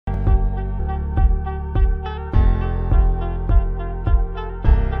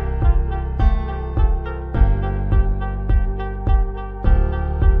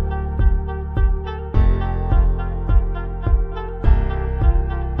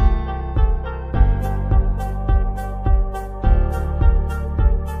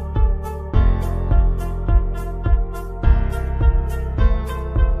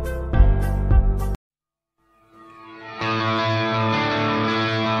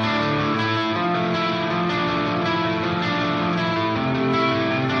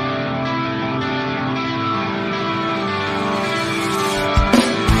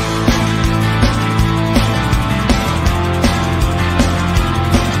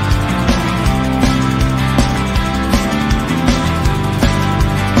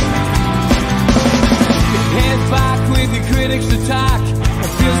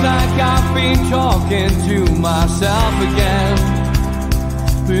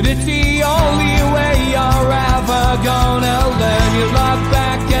But it's the only way you're ever gonna learn. You look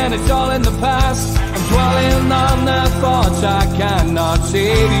back and it's all in the past. I'm dwelling on the thoughts I cannot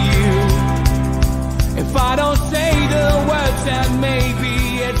say to you. If I don't say the words, then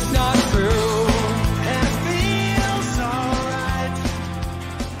maybe it's not true. And it feels alright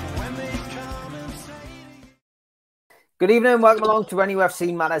when they come and say. Good evening and welcome along to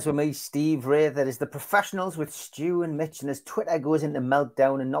NUFC Matters with me, Steve Wraith. It is the professionals with Stu and Mitch, and as Twitter goes into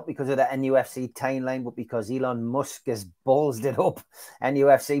meltdown, and not because of the NUFC timeline, but because Elon Musk has ballsed it up.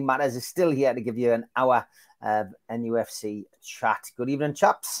 NUFC Matters is still here to give you an hour of NUFC chat. Good evening,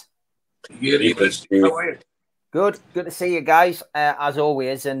 chaps. Good evening, Steve. How are you? Good to see you guys, as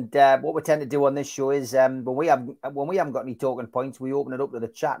always. And what we tend to do on this show is when we haven't got any talking points, we open it up to the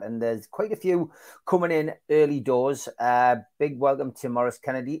chat, and there's quite a few coming in early doors. Big welcome to Morris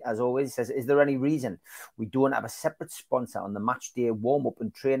Kennedy, as always. Says, is there any reason we don't have a separate sponsor on the match day warm-up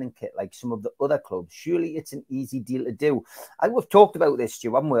and training kit like some of the other clubs? Surely it's an easy deal to do. I think we've talked about this,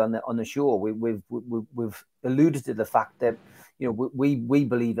 Stu, haven't we, on the show? We've alluded to the fact that, you know, we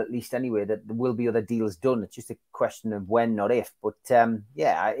believe, at least anyway, that there will be other deals done. It's just a question of when, not if. But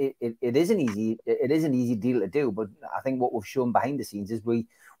yeah, it is an easy deal to do. But I think what we've shown behind the scenes is we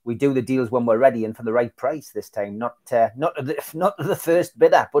do the deals when we're ready and for the right price this time. Not to the first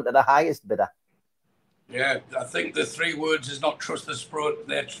bidder, but to the highest bidder. Yeah, I think the three words is not trust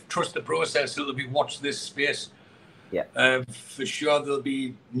the process. It'll be watch this space. Yeah, for sure there'll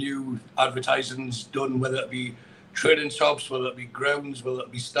be new advertisements done, whether it be training shops, whether it be grounds, whether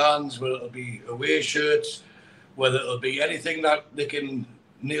it be stands, whether it be away shirts, whether it'll be anything that they can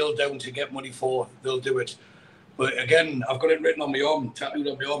nail down to get money for, they'll do it. But again, I've got it written on my arm, tattooed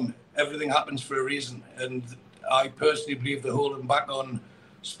on my arm. Everything happens for a reason, and I personally believe they're holding back on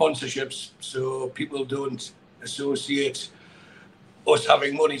sponsorships so people don't associate us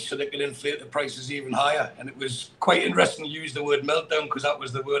having money so they can inflate the prices even higher. And it was quite interesting to use the word meltdown, because that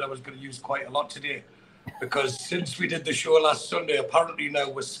was the word I was going to use quite a lot today. Because since we did the show last Sunday, apparently now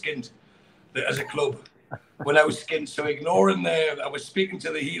we're skint as a club. We're now skint. So ignoring I was speaking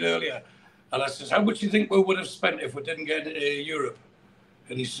to the Heat earlier, and I says, how much do you think we would have spent if we didn't get into Europe?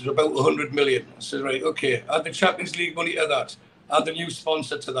 And he says, about 100 million. I said, right, okay. Add the Champions League money to that. Add the new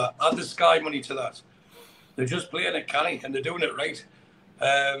sponsor to that. Add the Sky money to that. They're just playing it canny, and they're doing it right.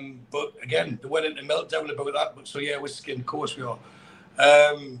 But again, they went into meltdown about that. But so yeah, we're skint. Of course we are.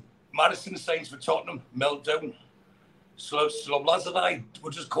 Madison signs for Tottenham, meltdown. So Lazardai,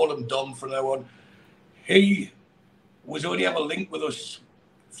 we'll just call him Dom from now on. He was only ever linked with us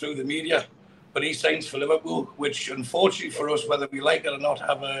through the media, but he signs for Liverpool, which unfortunately for us, whether we like it or not,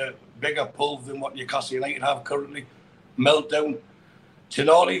 have a bigger pull than what Newcastle United have currently. Meltdown.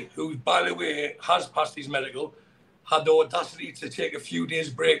 Tonali, who, by the way, has passed his medical, had the audacity to take a few days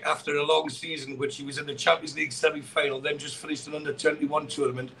break after a long season, which he was in the Champions League semi-final, then just finished an under-21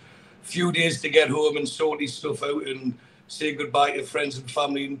 tournament. Few days to get home and sort his stuff out and say goodbye to friends and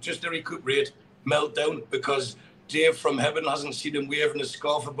family and just to recuperate. Meltdown, because Dave from heaven hasn't seen him waving a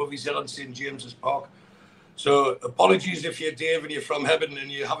scarf above his head on St. James's Park. So apologies if you're Dave and you're from heaven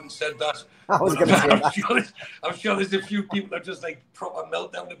and you haven't said that. I was going to say that. I'm sure there's a few people that are just like proper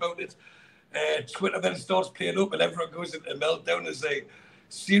meltdown about it. Twitter then starts playing up and everyone goes into meltdown and say,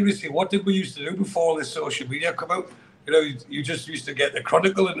 seriously, what did we used to do before all this social media come out? You know, you just used to get the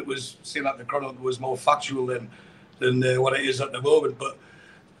Chronicle, and it was saying that the Chronicle was more factual than what it is at the moment. But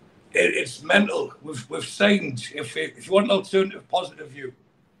it's mental. We've signed, if you want an alternative positive view,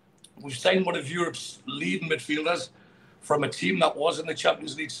 we've signed one of Europe's leading midfielders from a team that was in the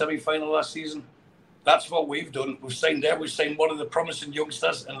Champions League semi-final last season. That's what we've done. We've signed one of the promising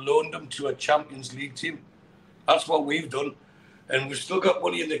youngsters and loaned them to a Champions League team. That's what we've done. And we've still got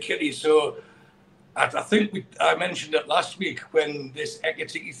money in the kitty. So I think I mentioned it last week when this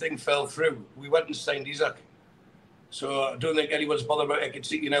Ekitike thing fell through. We went and signed Isaac. So I don't think anyone's bothered about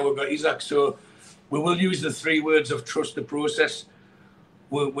Ekitike now. We've got Isaac. So we will use the three words of trust the process.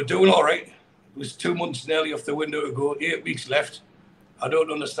 We're doing all right. It was 2 months nearly off the window to go, 8 weeks left. I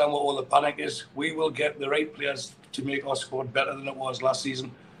don't understand what all the panic is. We will get the right players to make our squad better than it was last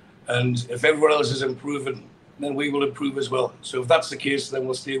season. And if everyone else is improving, then we will improve as well. So if that's the case, then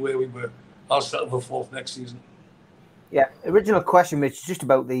we'll stay where we were. I'll settle for fourth next season. Yeah, original question, Mitch, just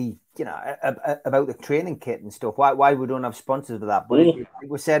about the about the training kit and stuff. Why we don't have sponsors for that? But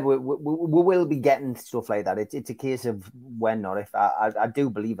we said we will be getting stuff like that. It's a case of when, not if. I do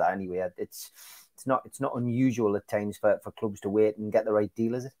believe that anyway. It's not unusual at times for clubs to wait and get the right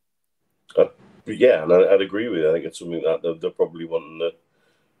deal, is it? Yeah, and I'd agree with you. I think it's something that they're probably wanting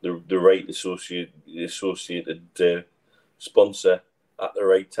the right associated sponsor at the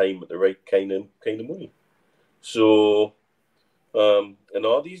right time, at the right kind of money. So, and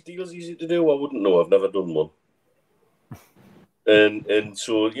are these deals easy to do? I wouldn't know. I've never done one. And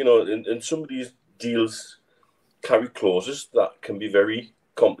so, you know, and some of these deals carry clauses that can be very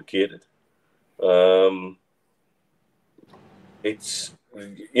complicated. It's,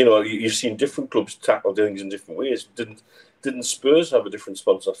 you know, you've seen different clubs tackle things in different ways. Didn't Spurs have a different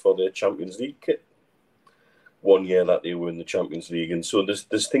sponsor for their Champions League kit one year that they were in the Champions League? And so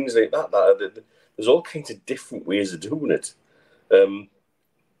there's things like that. There's all kinds of different ways of doing it.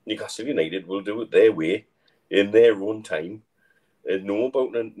 Newcastle United will do it their way in their own time. And no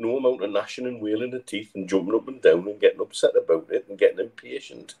amount of gnashing and wailing of teeth and jumping up and down and getting upset about it and getting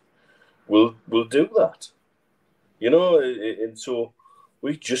impatient will do that. You know, and so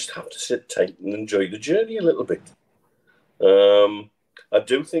we just have to sit tight and enjoy the journey a little bit. I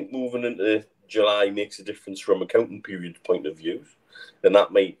do think moving into July makes a difference from accounting period point of view, and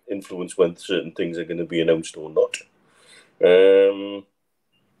that might influence when certain things are going to be announced or not.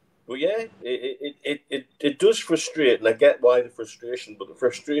 But yeah, it does frustrate, and I get why the frustration, but the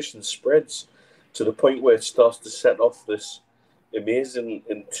frustration spreads to the point where it starts to set off this amazing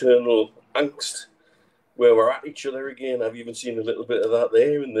internal angst where we're at each other again. I've even seen a little bit of that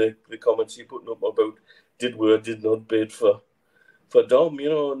there in the comments you're putting up about did not bid for Dom, you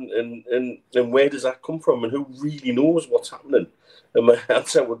know, and where does that come from, and who really knows what's happening? And my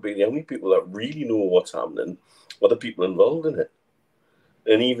answer would be the only people that really know what's happening are the people involved in it.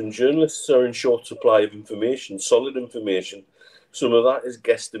 And even journalists are in short supply of information, solid information. Some of that is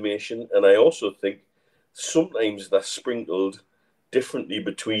guesstimation, and I also think sometimes that's sprinkled differently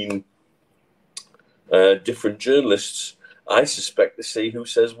between different journalists. I suspect to say who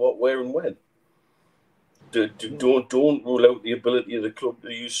says what, where, and when. Don't rule out the ability of the club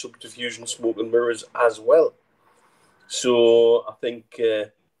to use subterfuge and smoke and mirrors as well. So I think,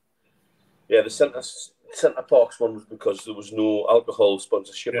 the Centre Parks one was because there was no alcohol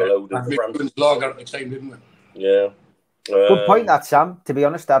sponsorship allowed in France. Lager at the time, didn't we? Yeah. Good point, that, Sam. To be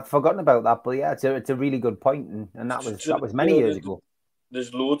honest, I've forgotten about that, but yeah, it's a really good point, and that was many years ago.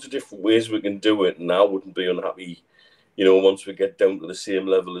 There's loads of different ways we can do it, and I wouldn't be unhappy, you know, once we get down to the same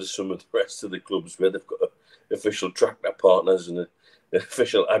level as some of the rest of the clubs where they've got official tractor partners and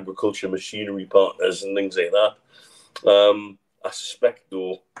official agriculture machinery partners and things like that. I suspect,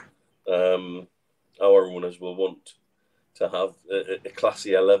 though, our owners will want to have a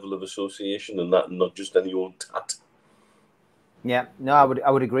classier level of association than that, and not just any old tat. Yeah, no, I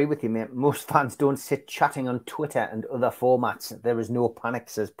would agree with you, mate. Most fans don't sit chatting on Twitter and other formats. There is no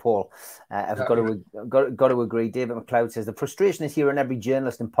panic, says Paul. I've got to agree. David McLeod says the frustration is hearing every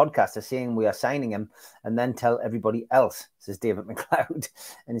journalist and podcaster saying we are signing him and then tell everybody else, says David McLeod.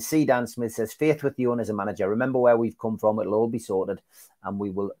 And C. Dan Smith says faith with you and as a manager. Remember where we've come from. It'll all be sorted and we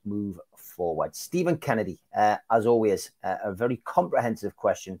will move forward. Stephen Kennedy, as always, a very comprehensive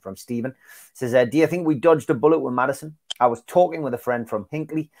question from Stephen. Says, do you think we dodged a bullet with Maddison? I was talking with a friend from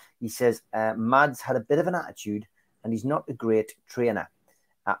Hinckley. He says, Mads had a bit of an attitude and he's not a great trainer.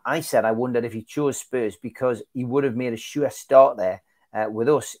 I said I wondered if he chose Spurs because he would have made a sure start there. With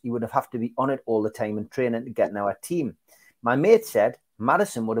us, he would have to be on it all the time and training to get in our team. My mate said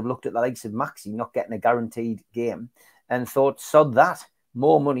Maddison would have looked at the likes of Maxi not getting a guaranteed game and thought, sod that,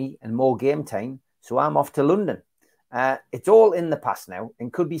 more money and more game time, so I'm off to London. It's all in the past now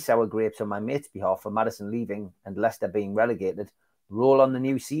and could be sour grapes on my mate's behalf for Maddison leaving and Leicester being relegated. Roll on the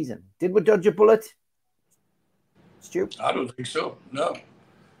new season. Did we dodge a bullet, Stu? I don't think so, no.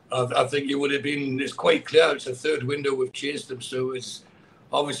 I think it would have been, it's quite clear, it's a third window we've chased them, so it's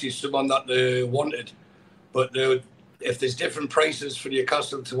obviously someone that they wanted. But if there's different prices for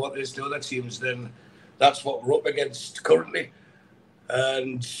Newcastle to what there's to other teams, then that's what we're up against currently.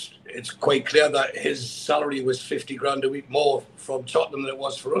 And it's quite clear that his salary was 50 grand a week more from Tottenham than it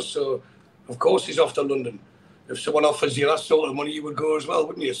was for us. So, of course, he's off to London. If someone offers you that sort of money, you would go as well,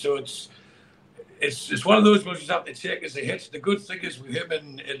 wouldn't you? So it's one of those ones you have to take as a hit. The good thing is with him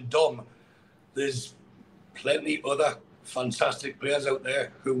and Dom, there's plenty other fantastic players out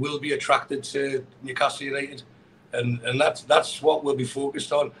there who will be attracted to Newcastle United. And that's what we'll be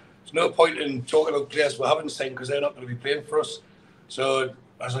focused on. There's no point in talking about players we haven't signed because they're not going to be playing for us. So,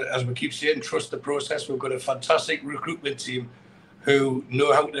 as we keep saying, trust the process. We've got a fantastic recruitment team who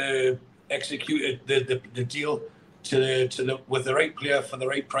know how to execute the deal with the right player for the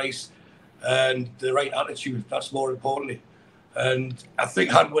right price and the right attitude. That's more importantly. And I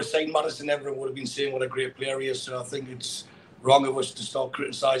think had we signed Maddison, everyone would have been saying what a great player he is. So I think it's wrong of us to start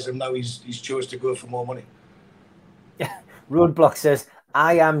criticising him now. He's chose to go for more money. Yeah. Roadblock says,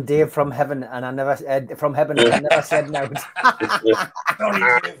 I am Dave from heaven, and I never said no.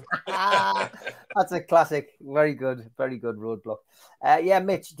 Sorry, Dave. That's a classic. Very good roadblock. Yeah,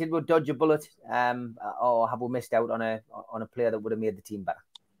 Mitch, did we dodge a bullet, or have we missed out on a player that would have made the team better?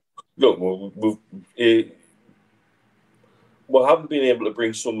 Look, we haven't been able to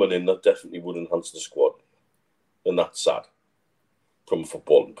bring someone in that definitely would enhance the squad, and that's sad from a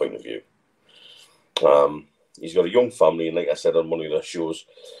footballing point of view. He's got a young family, and like I said on one of the shows,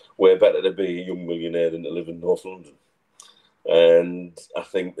 we're better to be a young millionaire than to live in North London. And I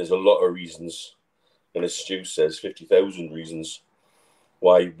think there's a lot of reasons, and as Stu says, 50,000 reasons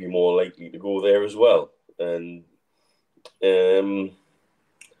why you'd be more likely to go there as well. And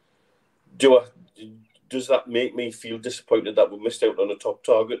does that make me feel disappointed that we missed out on a top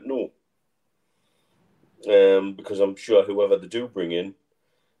target? No. Because I'm sure whoever they do bring in,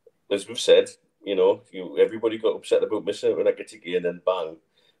 as we've said, everybody got upset about missing out on Ekitike, and then bang,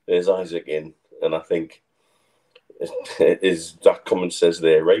 there's Isaac in. And I think is that comment says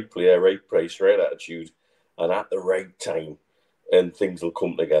there, right player, right price, right attitude, and at the right time, and things will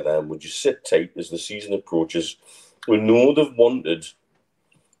come together. And we'll just sit tight as the season approaches. We know they've wanted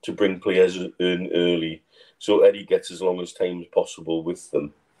to bring players in early, so Eddie gets as long as time as possible with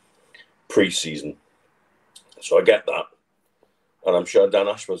them pre-season. So I get that. And I'm sure Dan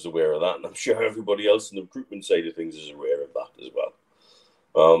Ashworth's aware of that, and I'm sure everybody else in the recruitment side of things is aware of that as well.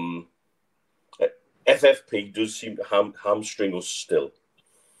 FFP does seem to hamstring us still,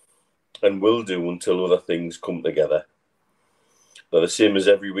 and will do until other things come together. They're the same as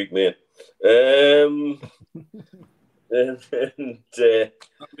every week, mate. Sunday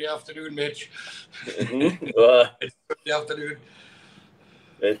afternoon, Mitch. It's Sunday afternoon.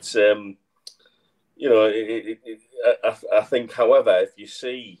 It's I think, however, if you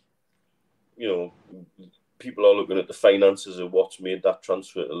see, people are looking at the finances of what's made that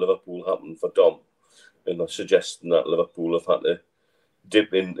transfer to Liverpool happen for Dom, and they're suggesting that Liverpool have had to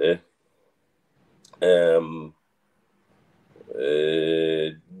dip into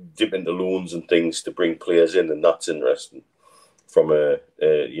loans and things to bring players in, and that's interesting. From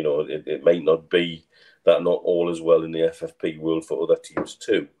it might not be that not all is well in the FFP world for other teams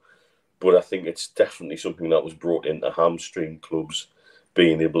too. But I think it's definitely something that was brought in to hamstring clubs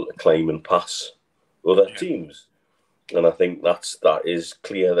being able to climb and pass other teams. And I think that is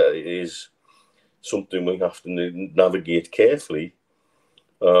clear that it is something we have to navigate carefully.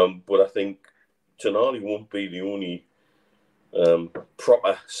 But I think Tonali won't be the only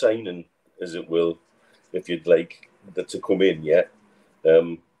proper signing, as it will, if you'd like that to come in yet.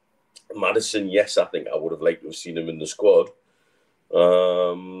 Maddison, yes, I think I would have liked to have seen him in the squad.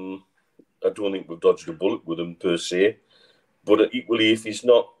 I don't think we've dodged a bullet with him per se, but equally, if he's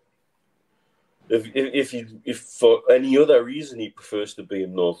not, if for any other reason he prefers to be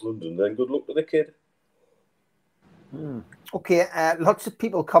in North London, then good luck to the kid. Okay, lots of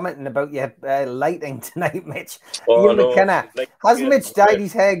people commenting about your lighting tonight, Mitch. Ian McKenna, has Mitch dyed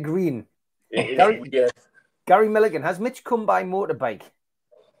his hair green? Gary Milligan, has Mitch come by motorbike?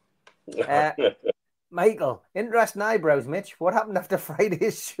 Michael, interesting eyebrows, Mitch. What happened after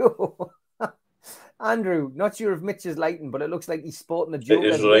Friday's show? Andrew, not sure if Mitch is lighting, but it looks like he's sporting the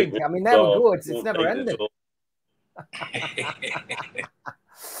Joker's wig. I mean, there we go. It's never ended.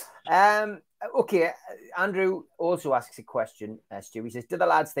 Okay, Andrew also asks a question, Stu. He says, do the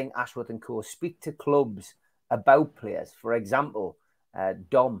lads think Ashworth and co speak to clubs about players? For example,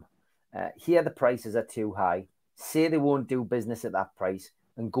 Dom, hear the prices are too high, say they won't do business at that price,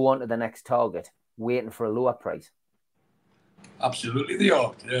 and go on to the next target, waiting for a lower price. Absolutely, they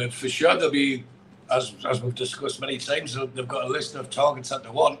are. For sure, they'll be, as we've discussed many times, they've got a list of targets that they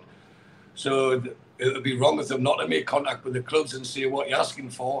want. So it would be wrong of them not to make contact with the clubs and see what you're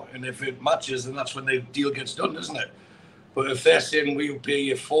asking for. And if it matches, then that's when the deal gets done, isn't it? But if they're saying we'll pay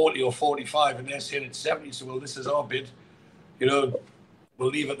you 40 or 45 and they're saying it's 70, so, well, this is our bid, we'll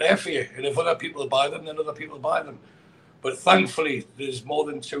leave it there for you. And if other people buy them, then other people buy them. But thankfully, there's more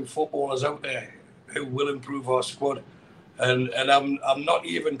than 2 footballers out there who will improve our squad. And I'm not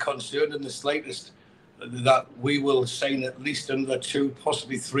even concerned in the slightest that we will sign at least another 2,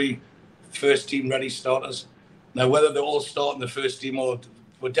 possibly 3 first-team ready starters. Now, whether they all start in the first team or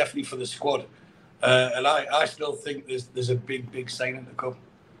we're definitely for the squad. And I still think there's a big signing to come.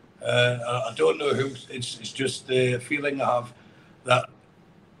 I don't know who. It's just the feeling I have that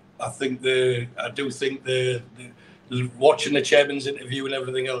I do think the watching the chairman's interview and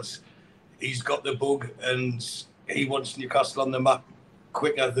everything else, he's got the bug and he wants Newcastle on the map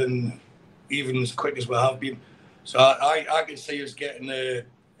quicker than even as quick as we have been. So I can see us getting a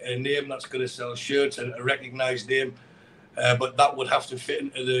name that's going to sell shirts, a recognised name, but that would have to fit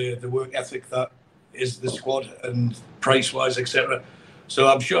into the work ethic that is the squad and price-wise, etc. So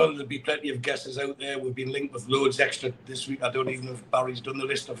I'm sure there'll be plenty of guesses out there. We've been linked with loads extra this week. I don't even know if Barry's done the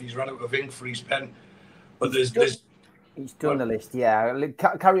list or if he's run out of ink for his pen. But he's done the list, yeah.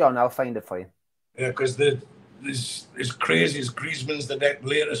 Carry on, I'll find it for you. Yeah, because it's crazy. Griezmann's the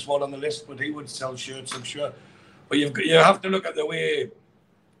latest one on the list, but he would sell shirts, I'm sure. But you have to look at the way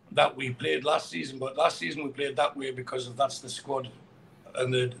that we played last season. But last season we played that way because that's the squad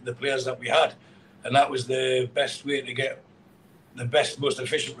and the players that we had. And that was the best way to get the best, most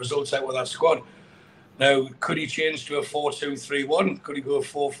efficient results out of that squad. Now, could he change to a 4-2-3-1? Could he go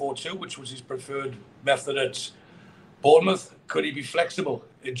 4-4-2, which was his preferred method at Bournemouth? Could he be flexible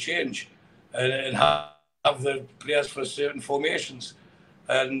and change and have the players for certain formations?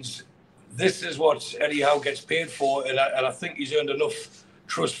 And this is what Eddie Howe gets paid for, and I think he's earned enough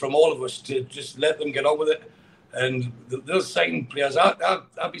trust from all of us to just let them get on with it. And they'll sign players.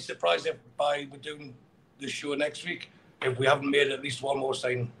 I'd be surprised if we're doing the show next week if we haven't made at least one more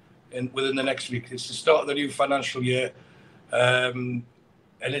sign within the next week. It's the start of the new financial year. And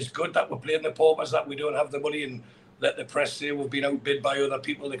it's good that we're playing the paupers, that we don't have the money and let the press say we've been outbid by other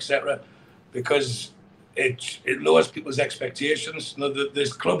people, etc. Because it lowers people's expectations. You know,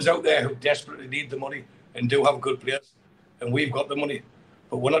 there's clubs out there who desperately need the money and do have good players, and we've got the money.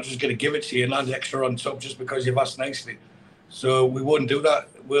 But we're not just going to give it to you and add extra on top just because you've asked nicely. So we won't do that.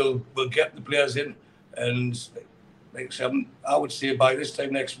 We'll get the players in, and I would say by this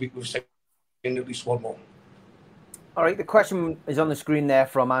time next week we've signed at least one more. All right, the question is on the screen there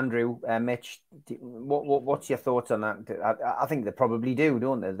from Andrew. Mitch, what's your thoughts on that? I think they probably do,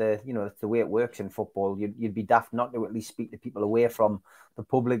 don't they? It's the way it works in football. You'd be daft not to at least speak to people away from the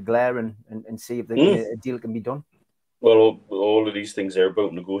public glare and see if a deal can be done. Well, all of these things are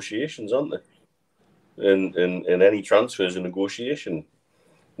about negotiations, aren't they? And any transfer is a negotiation.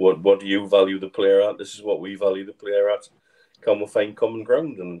 What do you value the player at? This is what we value the player at. Can we find common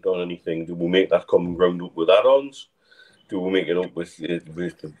ground and on anything? Do we make that common ground up with add-ons? Do we make it up with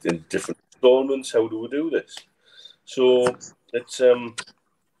in different installments? How do we do this? So it's I'm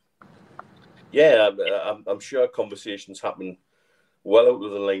sure conversations happen well out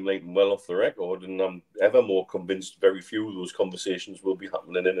of the limelight and well off the record, and I'm ever more convinced very few of those conversations will be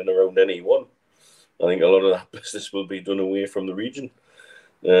happening in and around NE1. I think a lot of that business will be done away from the region.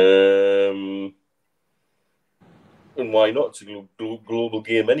 And why not? It's a global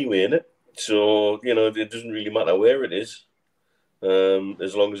game anyway, isn't it? So, it doesn't really matter where it is,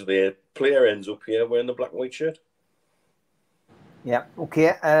 as long as the player ends up here wearing the black and white shirt. Yeah,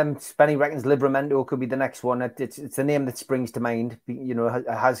 okay. Spenny reckons Livramento could be the next one. It's a name that springs to mind.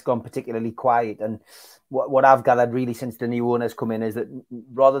 Has gone particularly quiet. And what I've gathered really since the new owners come in is that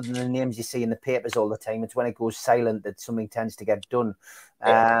rather than the names you see in the papers all the time, it's when it goes silent that something tends to get done.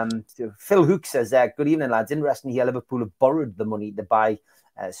 Phil Hook says, good evening, lads. Interesting here, Liverpool have borrowed the money to buy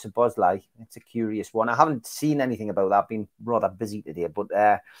Szoboszlai. It's a curious one. I haven't seen anything about that. I've been rather busy today. But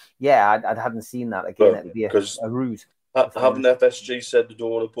I hadn't seen that again. It'll be a ruse. Haven't FSG said they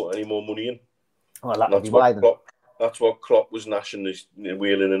don't want to put any more money in? Well, that's what Klopp was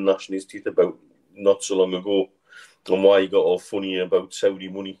wailing and gnashing his teeth about not so long ago, and why he got all funny about Saudi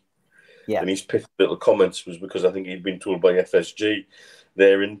money. Yeah. And his pithy little comments was because I think he'd been told by FSG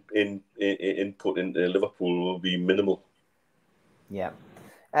their input into Liverpool will be minimal. Yeah.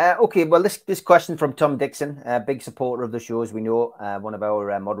 Okay, well, this question from Tom Dixon, a big supporter of the show, as we know, one of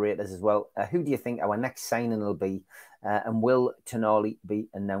our moderators as well. Who do you think our next signing will be? And will Tonali be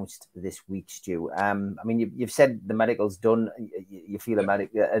announced this week, Stu? You've said the medical's done. You feel a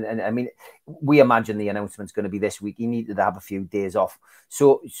medic, and we imagine the announcement's going to be this week. He needed to have a few days off,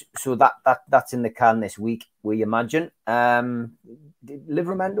 so that's in the can this week, we imagine.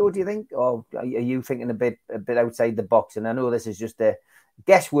 Livramento, do you think, or are you thinking a bit outside the box? And I know this is just a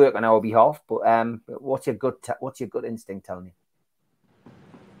guesswork on our behalf, but what's your gut instinct telling you?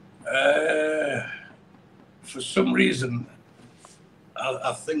 For some reason,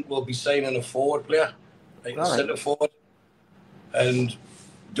 I think we'll be signing a forward player, like a centre forward. And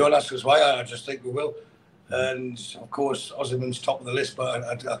don't ask us why, I just think we will. And of course, Osimhen's top of the list,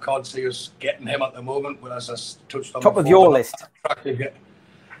 but I can't see us getting him at the moment. But as I touched on, top of your list.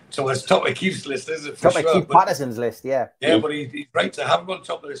 So it's top of Keith's list, isn't it? Top of Keith Patterson's list, yeah. Yeah, but he's right to have him on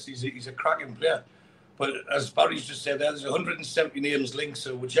top of this. He's a cracking player. But as Barry's just said, there's 170 names linked,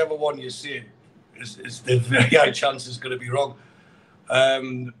 so whichever one you see, is the very high chance is going to be wrong.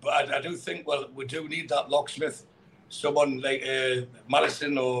 But I do think, we do need that locksmith, someone like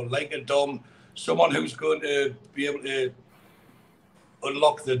Madison or like a Dom, someone who's going to be able to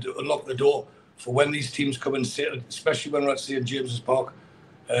unlock the door for when these teams come and sit, especially when we're at St James's Park,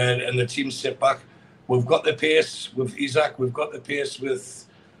 and the teams sit back. We've got the pace with Isaac. We've got the pace with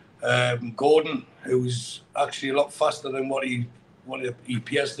Gordon, who's actually a lot faster than what he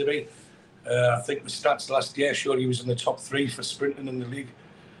appears to be. I think the stats last year showed he was in the top 3 for sprinting in the league.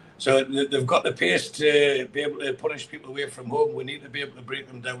 So they've got the pace to be able to punish people away from home. We need to be able to break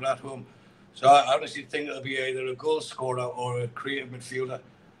them down at home. So I honestly think it'll be either a goal scorer or a creative midfielder,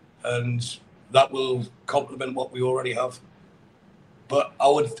 and that will complement what we already have. But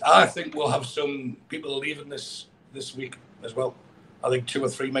I think we'll have some people leaving this week as well. I think 2 or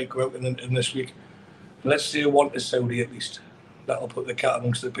 3 might go out in this week. Let's say 1 to Saudi at least. That'll put the cat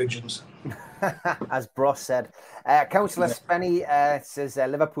amongst the pigeons. As Bros said. Councillor Spenny says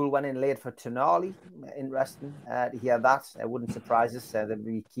Liverpool went in late for Tonali. Interesting to hear that. It wouldn't surprise us. They'd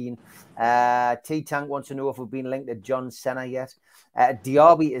be keen. T-Tank wants to know if we've been linked to John Cena yet.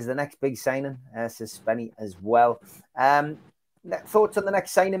 Diaby is the next big signing, says Spenny as well. Thoughts on the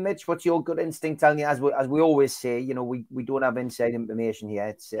next signing, Mitch? What's your gut instinct telling you? As we always say, you know, we don't have inside information here.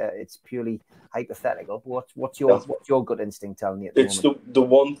 It's purely hypothetical. What's your gut instinct telling you? It's the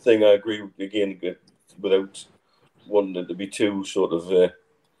one thing I agree with, again, without wanting it to be too sort of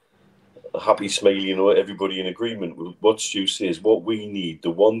happy, smiley, you know, everybody in agreement with what Stu says. What we need, the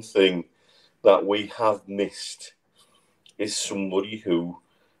one thing that we have missed, is somebody who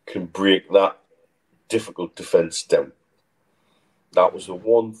can break that difficult defence down. That was the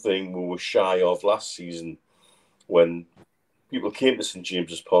one thing we were shy of last season when people came to St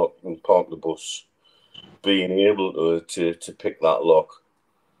James's Park and parked the bus. Being able to pick that lock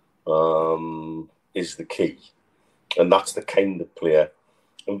is the key. And that's the kind of player.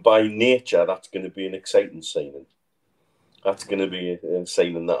 And by nature, that's going to be an exciting signing. That's going to be a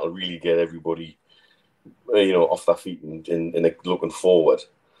signing that will really get everybody, you know, off their feet and looking forward.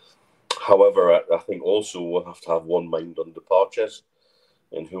 However, I think also we'll have to have one mind on departures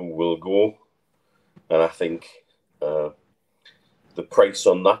and who will go. And I think the price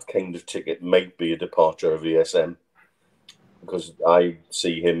on that kind of ticket might be a departure of ASM, because I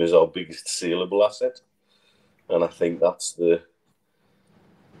see him as our biggest saleable asset. And I think that's the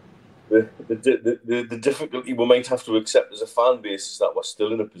difficulty we might have to accept as a fan base, is that we're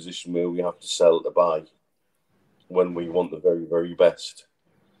still in a position where we have to sell to buy when we want the very, very best.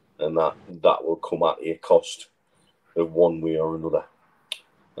 And that will come at a cost of one way or another.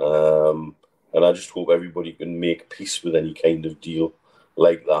 And I just hope everybody can make peace with any kind of deal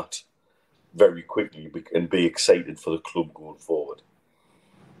like that very quickly and be excited for the club going forward.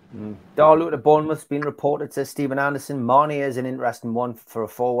 Darlow to Bournemouth's been reported, says Stephen Anderson. Marnie is an interesting one for a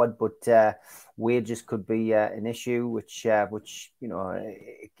forward, but wages could be an issue, which you know,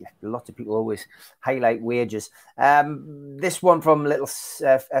 lots of people always highlight wages. This one from little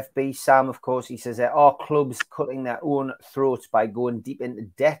FB Sam, of course, he says, are clubs cutting their own throats by going deep into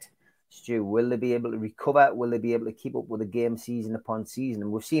debt? Stu, will they be able to recover? Will they be able to keep up with the game season upon season?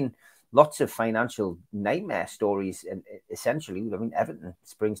 And we've seen lots of financial nightmare stories, and essentially, I mean, Everton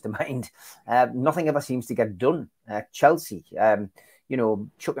springs to mind. Nothing ever seems to get done. Chelsea, you know,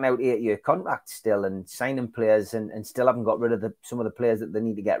 chucking out 8-year contracts still and signing players and still haven't got rid of some of the players that they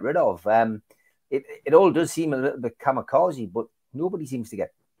need to get rid of. It all does seem a little bit kamikaze, but nobody seems to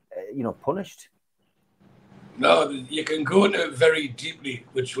get, punished. No, you can go into it very deeply,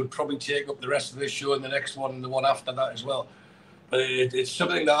 which would probably take up the rest of this show and the next one and the one after that as well. But it's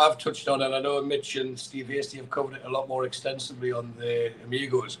something that I've touched on, and I know Mitch and Steve Hasty have covered it a lot more extensively on the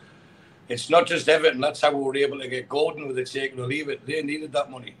Amigos. It's not just Everton. That's how we were able to get Gordon with the take it or leave it. They needed that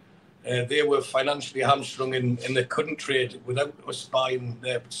money. They were financially hamstrung and they couldn't trade without us buying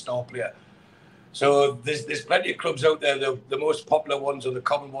their star player. So there's plenty of clubs out there. The most popular ones or the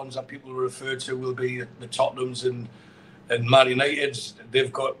common ones that people refer to will be the Tottenhams and Man Uniteds.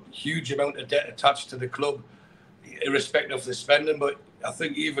 They've got huge amount of debt attached to the club, irrespective of the spending. But I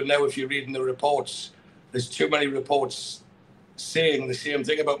think even now, if you're reading the reports, there's too many reports saying the same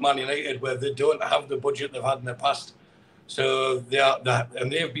thing about Man United, where they don't have the budget they've had in the past. So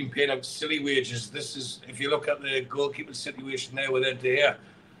they've been paying out silly wages. This is, if you look at the goalkeeper situation there with David De Gea,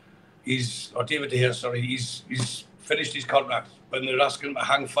 he's finished his contract, but they're asking him to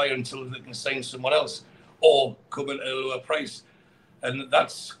hang fire until they can sign someone else or come in at a lower price. And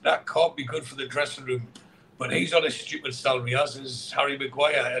that can't be good for the dressing room. But he's on a stupid salary, as is Harry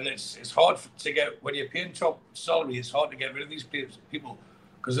Maguire. And it's hard to get, when you're paying top salary, it's hard to get rid of these people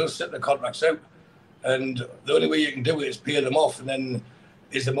because they'll sit their contracts out. And the only way you can do it is pay them off. And then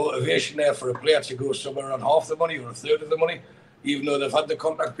is the motivation there for a player to go somewhere around half the money or a third of the money, even though they've had the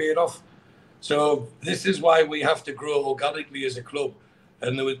contract paid off? So this is why we have to grow organically as a club.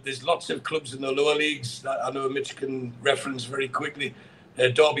 And there's lots of clubs in the lower leagues that I know Mitch can reference very quickly.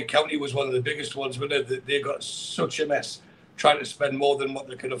 Derby County was one of the biggest ones, but they got such a mess trying to spend more than what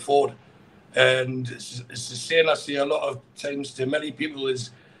they could afford. And it's the saying I see a lot of times to many people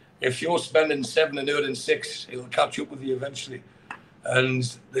is, if you're spending 7 and earning 6, it'll catch up with you eventually.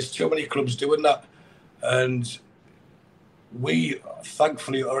 And there's too many clubs doing that. And we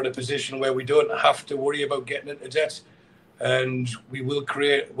thankfully are in a position where we don't have to worry about getting into debt. And we will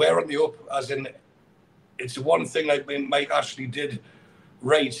we're on the up, as in, it's one thing I think Mike Ashley did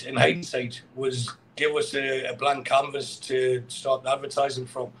right in hindsight was give us a blank canvas to start advertising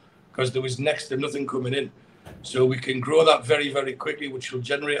from, because there was next to nothing coming in. So we can grow that very, very quickly, which will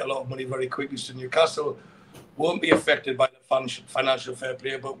generate a lot of money very quickly. So Newcastle won't be affected by the financial fair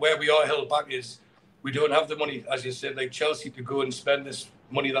play. But where we are held back is we don't have the money, as you said, like Chelsea, to go and spend this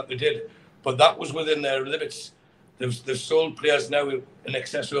money that they did. But that was within their limits. They've sold players now in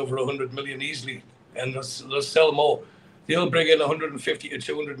excess of over 100 million easily, and they'll sell more. They'll bring in 150 to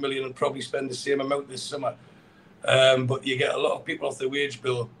 200 million and probably spend the same amount this summer. But you get a lot of people off the wage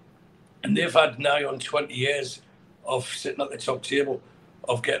bill, and they've had nigh on 20 years of sitting at the top table,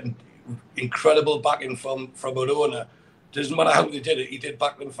 of getting incredible backing from an owner. Doesn't matter how they did it, he did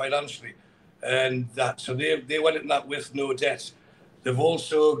back them financially. And so they went in that with no debt. They've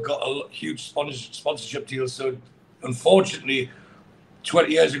also got a huge sponsorship deal. So unfortunately,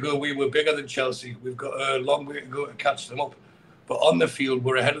 20 years ago, we were bigger than Chelsea. We've got a long way to go to catch them up. But on the field,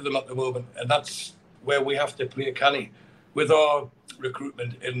 we're ahead of them at the moment. And that's where we have to play canny with our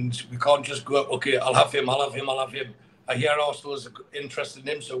recruitment. And we can't just go, okay, I'll have him. I hear Arsenal's interested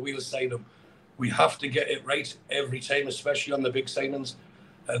in him, so we'll sign him. We have to get it right every time, especially on the big signings.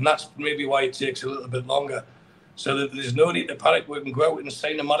 And that's maybe why it takes a little bit longer. So that there's no need to panic. We can go out and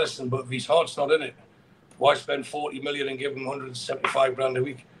sign a Maddison, but if his heart's not in it, why spend 40 million and give him 175 grand a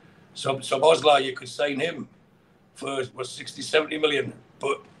week? So Bosla, you could sign him for 60, 70 million.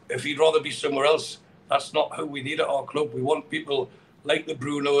 But if he'd rather be somewhere else, that's not who we need at our club. We want people like the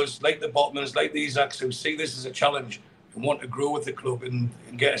Brunos, like the Botmans, like the Isaacs, who see this as a challenge and want to grow with the club and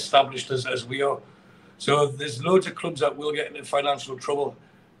get established as we are. So there's loads of clubs that will get into financial trouble.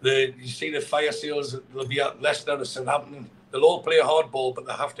 You see the fire sales, they'll be at Leicester or Southampton. They'll all play hardball, but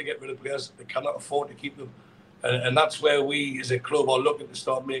they have to get rid of players. They cannot afford to keep them. And that's where we, as a club, are looking to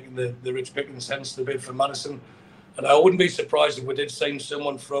start making the rich picking sense to bid for Maddison. And I wouldn't be surprised if we did sign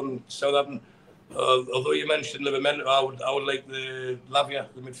someone from Southampton. Although you mentioned Livermore, I would like the Lavia,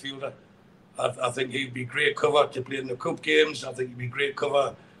 the midfielder. I think he'd be great cover to play in the cup games. I think he'd be great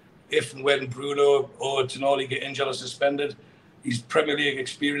cover if and when Bruno or Tonali get injured or suspended. He's Premier League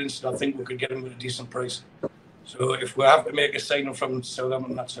experienced, and I think we could get him at a decent price. So if we have to make a signing from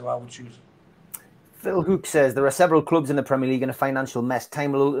Southampton, that's who I would choose. Phil Hook says there are several clubs in the Premier League in a financial mess.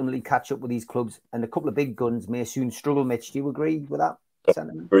 Time will ultimately catch up with these clubs, and a couple of big guns may soon struggle. Mitch, do you agree with that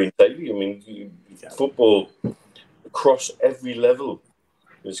sentiment? Very entirely. I mean, football across every level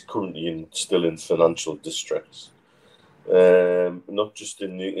is currently still in financial distress. Not just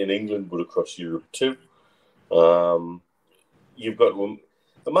in England, but across Europe too. You've got to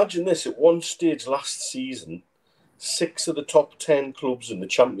imagine this: at one stage last season, 6 of the top 10 clubs in the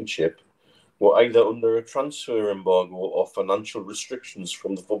Championship were either under a transfer embargo or financial restrictions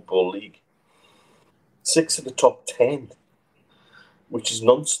from the Football League. 6 of the top 10, which is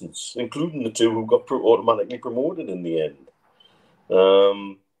nonsense, including the 2 who got automatically promoted in the end.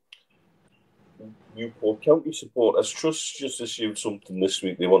 Newport County supporters Trust just issued something this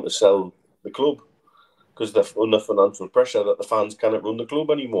week. They want to sell the club because they're under financial pressure that the fans cannot run the club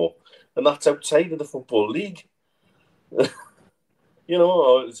anymore. And that's outside of the Football League.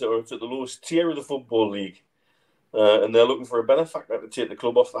 Or it's at the lowest tier of the Football League. And they're looking for a benefactor to take the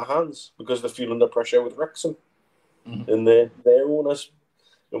club off their hands because they're feeling the pressure with Wrexham and their owners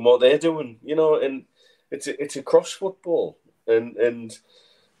and what they're doing. And it's across football. And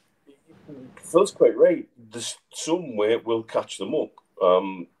Phil's quite right. There's some way it will catch them up.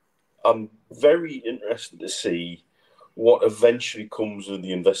 I'm very interested to see what eventually comes of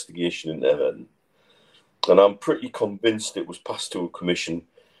the investigation in Everton. And I'm pretty convinced it was passed to a commission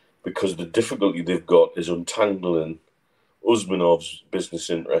because the difficulty they've got is untangling Usmanov's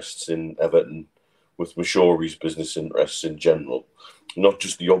business interests in Everton with Mashori's business interests in general. Not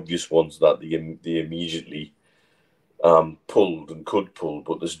just the obvious ones that they immediately pulled and could pull,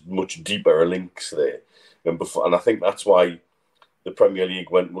 but there's much deeper links there. And I think that's why the Premier League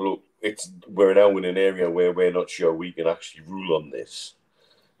went, well, look, we're now in an area where we're not sure we can actually rule on this.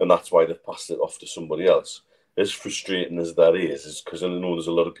 And that's why they've passed it off to somebody else. As frustrating as that is because I know there's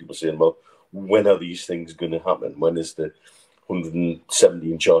a lot of people saying, well, when are these things going to happen? When is the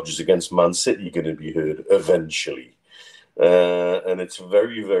 117 charges against Man City going to be heard eventually? And it's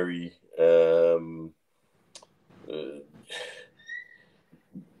very, very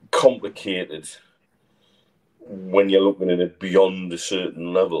complicated when you're looking at it beyond a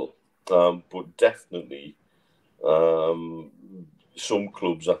certain level. But definitely, some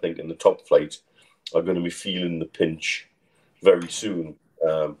clubs, I think, in the top flight are going to be feeling the pinch very soon.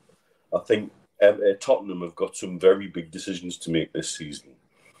 I think Tottenham have got some very big decisions to make this season.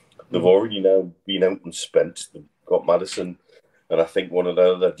 They've already now been out and spent. They've got Maddison, and I think one of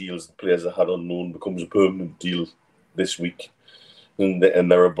the other deals the players they had on loan becomes a permanent deal this week, and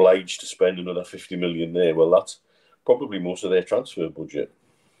they're obliged to spend another 50 million there. Well, that's probably most of their transfer budget.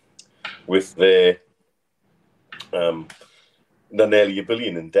 With their they're nearly $1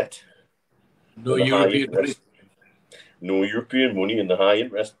 billion in debt. No European money. No European money, and the high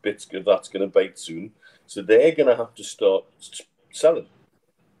interest bits that's going to bite soon. So they're going to have to start selling.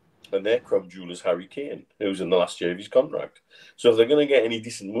 And their crown jewel is Harry Kane, who's in the last year of his contract. So if they're going to get any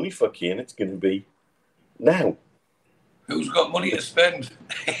decent money for Kane, it's going to be now. Who's got money to spend?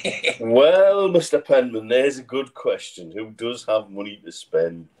 Well, Mr. Penman, there's a good question. Who does have money to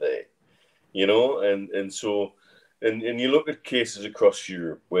spend there? You know, and so you look at cases across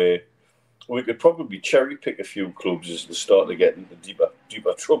Europe where we could probably cherry pick a few clubs as they start to get into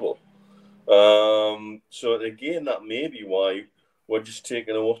deeper trouble. So again, that may be why we're just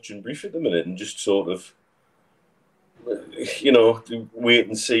taking a watch and brief at the minute and just sort of, you know, wait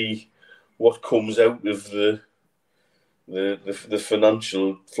and see what comes out of the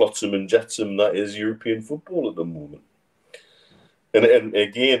financial flotsam and jetsam that is European football at the moment. And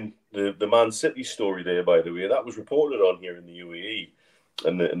again, the Man City story there, by the way, that was reported on here in the UAE,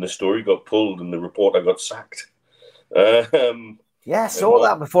 and the story got pulled and the reporter got sacked. Yeah, I saw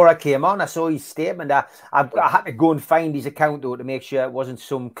that before I came on. I saw his statement. I had to go and find his account, though, to make sure it wasn't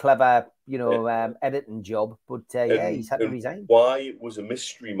some clever, you know, editing job. But, yeah, he's had to resign. Why it was a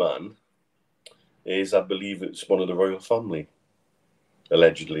mystery man is, I believe, it's one of the royal family,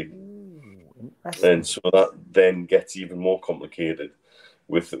 allegedly. Ooh, and so that then gets even more complicated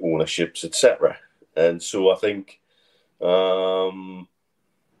with ownerships, etc. And so I think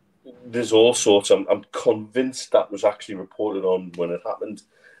there's all sorts. I'm convinced that was actually reported on when it happened,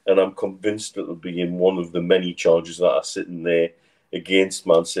 and I'm convinced it'll be in one of the many charges that are sitting there against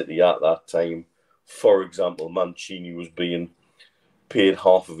Man City at that time. For example, Mancini was being paid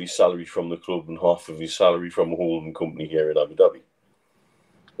half of his salary from the club and half of his salary from a holding company here in Abu Dhabi.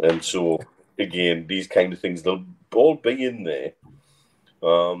 And so, again, these kind of things, they'll all be in there.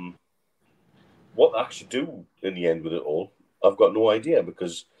 What they actually do in the end with it all, I've got no idea,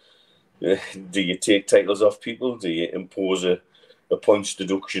 because do you take titles off people? Do you impose a points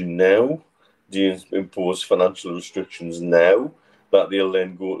deduction now? Do you impose financial restrictions now that they'll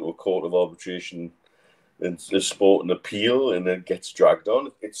then go to a court of arbitration and sport and appeal, and it gets dragged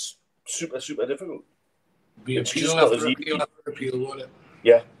on? It's super, super difficult. It's just not as easy. Appeal, won't it?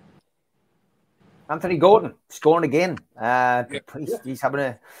 Yeah. Anthony Gordon scoring again. He's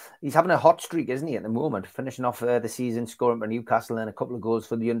having a hot streak, isn't he, at the moment? Finishing off the season, scoring for Newcastle and a couple of goals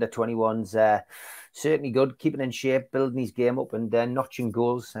for the under-21s. Certainly good, keeping in shape, building his game up, and notching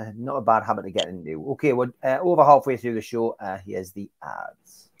goals. Not a bad habit to get into. Okay, we're over halfway through the show. Here's the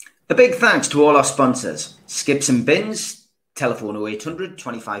ads. A big thanks to all our sponsors: Skips and Bins, telephone 0800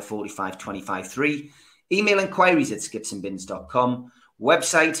 25 45 25 3, email inquiries at skipsandbins.com.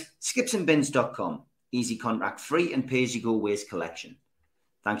 Website, skipsandbins.com. Easy contract free and pay-as-you-go waste collection.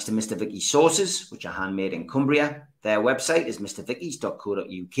 Thanks to Mr. Vicky's sauces, which are handmade in Cumbria. Their website is mrvickies.co.uk.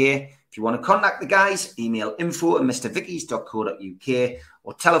 If you want to contact the guys, email info@mrvickies.co.uk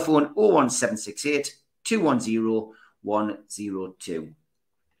or telephone 01768 210 102.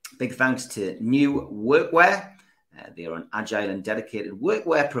 Big thanks to New Workwear. They are an agile and dedicated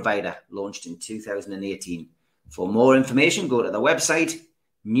workwear provider launched in 2018. For more information, go to the website,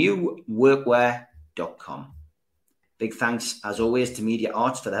 newworkwear.com. Big thanks, as always, to Media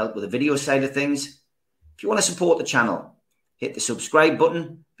Arts for the help with the video side of things. If you want to support the channel, hit the subscribe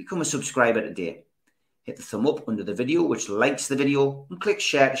button, become a subscriber today. Hit the thumb up under the video, which likes the video, and click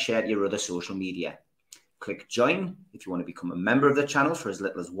share to share to your other social media. Click join if you want to become a member of the channel for as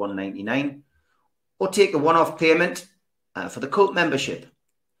little as $1.99, or take a one-off payment for the cult membership.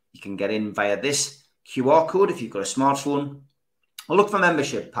 You can get in via this QR code if you've got a smartphone, or look for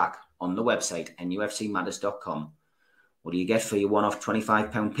membership pack on the website, nufcmatters.com. What do you get for your one-off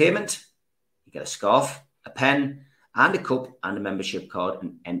 £25 payment? You get a scarf, a pen, and a cup, and a membership card,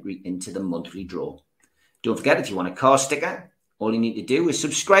 and entry into the monthly draw. Don't forget, if you want a car sticker, all you need to do is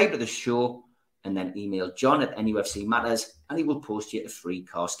subscribe to the show and then email John at NUFC Matters, and he will post you a free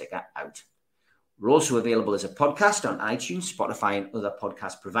car sticker out. We're also available as a podcast on iTunes, Spotify, and other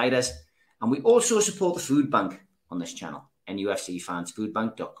podcast providers. And we also support the food bank on this channel.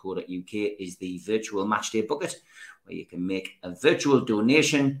 NUFCfansfoodbank.co.uk is the virtual matchday bucket where you can make a virtual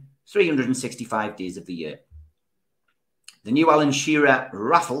donation 365 days of the year. The new Alan Shearer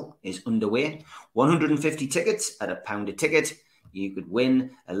raffle is underway. 150 tickets at £1 a ticket. You could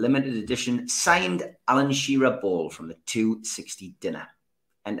win a limited edition signed Alan Shearer ball from the 260 dinner.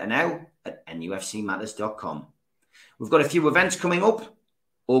 Enter now at nufcmatters.com. We've got a few events coming up.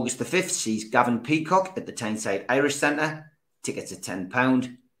 August the 5th sees Gavin Peacock at the Tyneside Irish Centre. Tickets are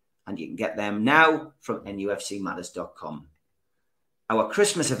 £10, and you can get them now from nufcmatters.com. Our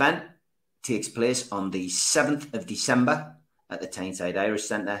Christmas event takes place on the 7th of December at the Tyneside Irish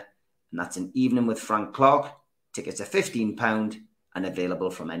Centre, and that's an evening with Frank Clark. Tickets are £15 and available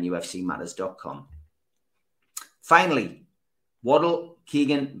from nufcmatters.com. Finally, Waddle,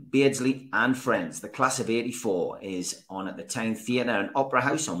 Keegan, Beardsley and friends. The class of 84 is on at the Town Theatre and Opera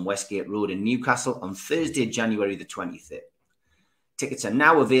House on Westgate Road in Newcastle on Thursday, January the 23rd. Tickets are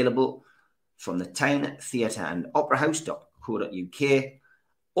now available from the Town Theatre and Opera House.co.uk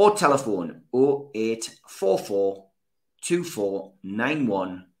or telephone 0844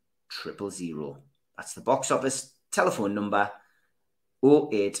 2491 000. That's the box office telephone number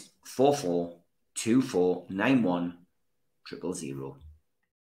 0844 2491 000.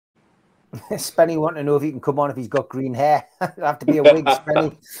 Spenny want to know if he can come on if he's got green hair. It'll have to be a wig,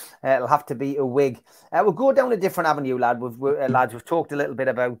 Spenny. It'll have to be a wig. We'll go down a different avenue, lads. We've talked a little bit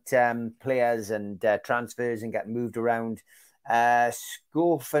about players and transfers and getting moved around.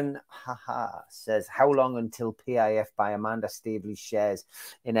 Scofen says, how long until PIF buy Amanda Staveley's shares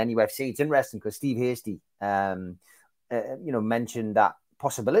in NUFC? It's interesting because Steve Hasty, mentioned that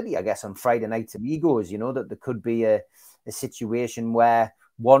possibility, I guess, on Friday Nights Amigos, that there could be a situation where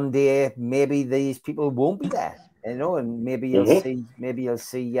one day maybe these people won't be there, and maybe you'll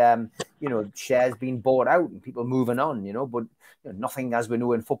see, shares being bought out and people moving on, but nothing, as we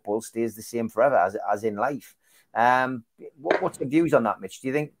know in football, stays the same forever as in life. What's your views on that, Mitch? Do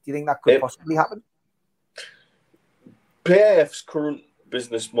you think that could possibly happen? PIF's current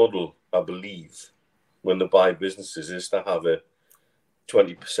business model, I believe, when they buy businesses, is to have a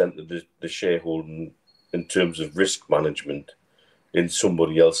 20% of the shareholding in terms of risk management in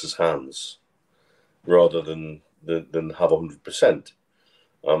somebody else's hands, rather than have 100%.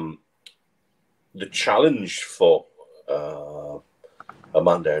 The challenge for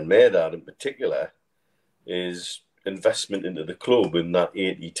Amanda and Maynard in particular is investment into the club in that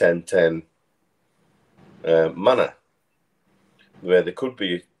 80-10-10 manner, where there could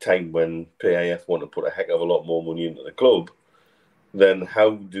be a time when PIF want to put a heck of a lot more money into the club. Then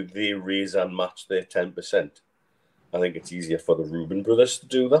how do they raise and match their 10%? I think it's easier for the Reuben brothers to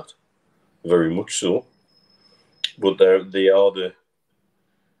do that, very much so. But they are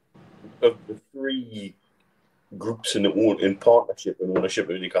of the three groups in partnership and ownership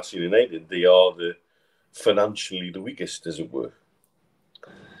of Newcastle United, they are financially the weakest, as it were.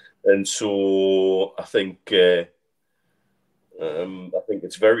 And so I think it's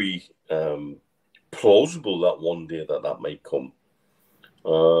very plausible that one day that might come.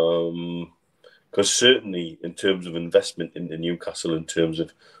 Because certainly in terms of investment into Newcastle, in terms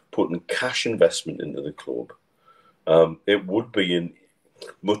of putting cash investment into the club, it would be a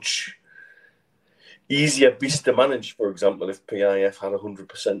much easier beast to manage, for example, if PIF had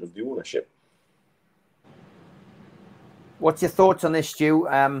 100% of the ownership. What's your thoughts on this, Stu?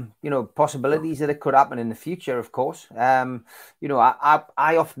 Possibilities that it could happen in the future, of course. I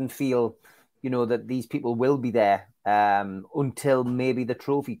often feel, that these people will be there until maybe the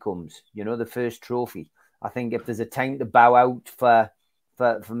trophy comes, the first trophy. I think if there's a time to bow out for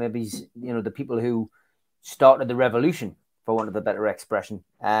maybe, the people who started the revolution, for want of a better expression,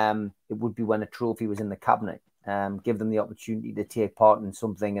 it would be when a trophy was in the cabinet. Give them the opportunity to take part in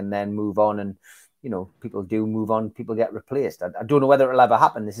something and then move on. And, people do move on, people get replaced. I don't know whether it'll ever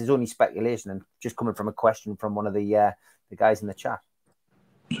happen. This is only speculation and just coming from a question from one of the guys in the chat.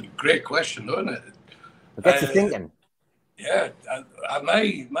 Great question, isn't it? It gets you thinking. Yeah,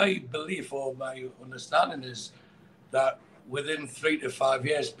 my belief or my understanding is that within 3 to 5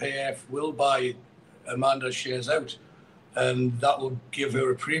 years, PIF will buy Amanda's shares out, and that will give her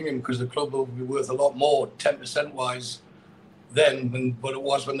a premium because the club will be worth a lot more, 10% wise, than what it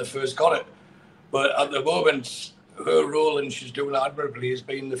was when they first got it. But at the moment, her role, and she's doing admirably, is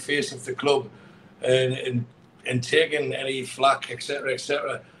being the face of the club and taking any flack,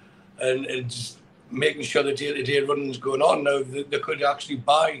 etc., and just making sure the day-to-day running is going on. Now, they could actually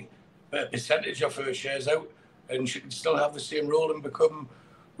buy a percentage of her shares out, and she can still have the same role and become,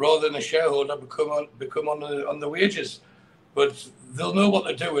 rather than a shareholder, become on the wages. But they'll know what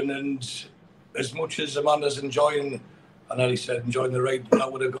they're doing, and as much as Amanda's enjoying, I nearly said enjoying the ride, that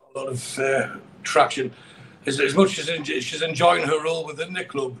would have got a lot of traction. As much as she's enjoying her role within the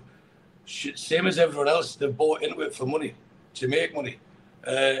club, same as everyone else, they've bought into it for money, to make money.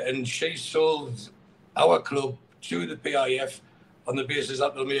 And she sold our club to the PIF on the basis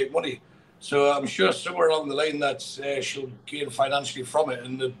that they'll make money. So I'm sure somewhere along the line that she'll gain financially from it,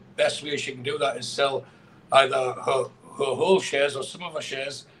 and the best way she can do that is sell either her whole shares or some of her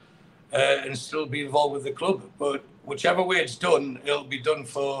shares and still be involved with the club. But whichever way it's done, it'll be done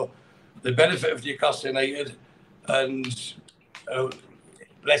for the benefit of Newcastle United, and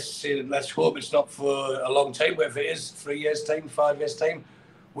let's hope it's not for a long time. But if it is 3 years' time, 5 years' time,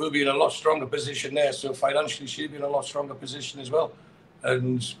 we'll be in a lot stronger position there. So financially, she'll be in a lot stronger position as well.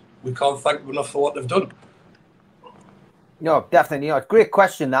 And we can't thank them enough for what they've done. No, definitely not. Great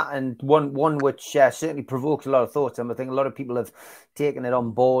question, that, and one which certainly provokes a lot of thoughts. And I think a lot of people have taken it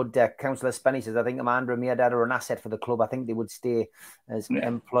on board. Councillor Spenny says, I think Amanda and Miadad are an asset for the club. I think they would stay as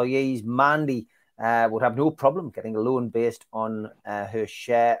employees. Mandy would have no problem getting a loan based on her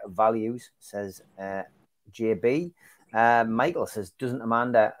share values, says JB. Michael says, doesn't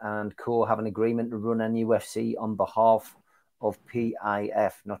Amanda and co have an agreement to run NUFC on behalf of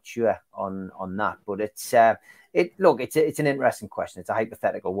PIF? Not sure on that, but it's an interesting question. It's a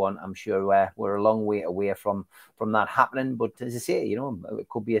hypothetical one. I'm sure we're a long way away from that happening, but as I say, it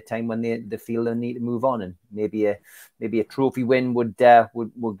could be a time when they feel they need to move on, and maybe a trophy win would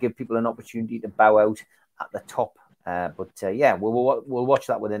give people an opportunity to bow out at the top. We'll watch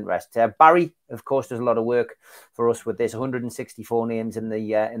that with interest. Barry, of course, does a lot of work for us with this. 164 names in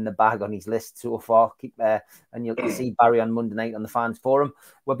the bag on his list so far. And you'll see Barry on Monday night on the fans forum.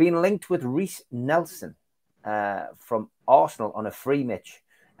 We're being linked with Reece Nelson from Arsenal on a free, Mitch.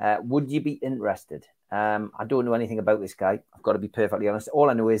 Would you be interested? I don't know anything about this guy. I've got to be perfectly honest.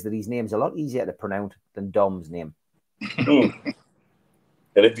 All I know is that his name's a lot easier to pronounce than Dom's name. And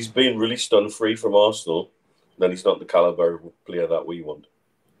if he's being released on free from Arsenal, then he's not the caliber of player that we want.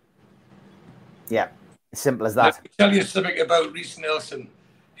 Yeah, simple as that. Let me tell you something about Reece Nelson.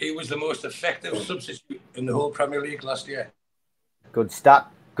 He was the most effective substitute in the whole Premier League last year. Good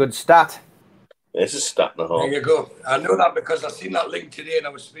stat. It's a stat and a half. There you go. I know that because I've seen that link today, and I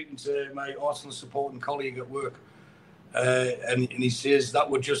was speaking to my Arsenal supporting colleague at work, and he says that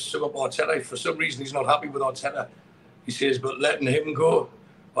would just sum up Arteta. For some reason, he's not happy with Arteta. He says, but letting him go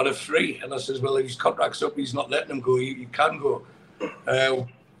on a free, and I says, well, if his contract's up, he's not letting him go. He can go.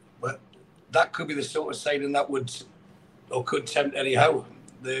 But that could be the sort of signing that could tempt anyhow.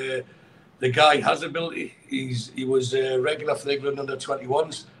 The guy has ability. He was a regular for the England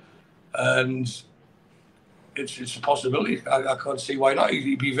under-21s, and it's a possibility. I can't see why not.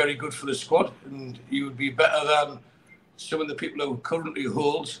 He'd be very good for the squad, and he would be better than some of the people who currently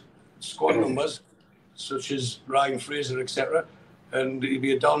hold squad numbers, such as Ryan Fraser, etc., and he'd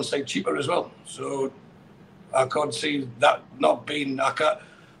be a downside cheaper as well. So I can't see that not being. I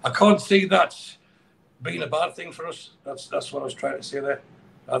can't see that being a bad thing for us. That's what I was trying to say there.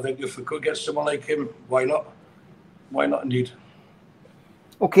 I think if we could get someone like him, why not? Why not, indeed?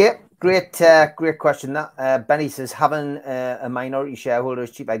 Okay, great question. That Benny says having a minority shareholder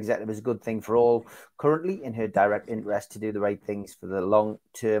as chief executive is a good thing for all. Currently, in her direct interest to do the right things for the long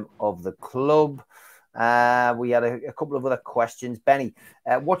term of the club. We had a couple of other questions. Benny,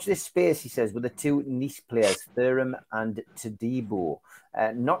 watch this space, he says, with the two Nice players, Thuram and Todibo,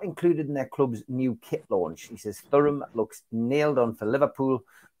 not included in their club's new kit launch. He says Thuram looks nailed on for Liverpool,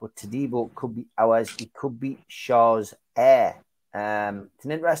 but Todibo could be ours. He could be Shaw's heir. It's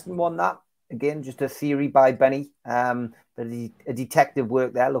an interesting one, that. Again, just a theory by Benny. But a detective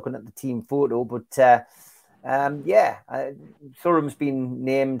work there, looking at the team photo. But Thuram's been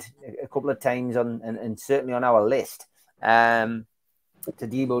named a couple of times and certainly on our list.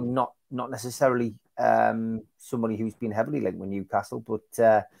 Todibo not necessarily somebody who's been heavily linked with Newcastle,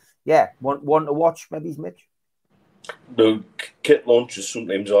 but one to watch. Maybe he's Mitch. The kit launches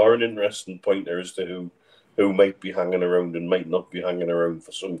sometimes are an interesting pointer as to who might be hanging around and might not be hanging around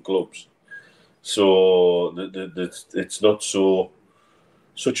for some clubs. So it's not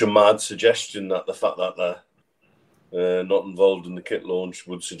such a mad suggestion that the fact that they're not involved in the kit launch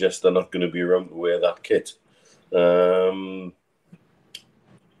would suggest they're not going to be around to wear that kit. Look,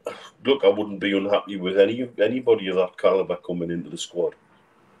 I wouldn't be unhappy with anybody of that calibre coming into the squad.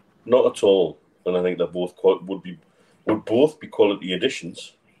 Not at all. And I think they both would both be quality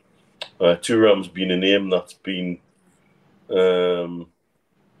additions. Thuram's been a name that's been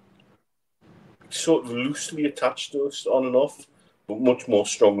sort of loosely attached to us on and off, but much more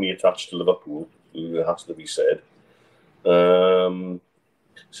strongly attached to Liverpool, it has to be said. So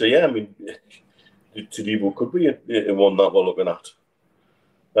yeah, I mean, Todibo could be a one that we're looking at.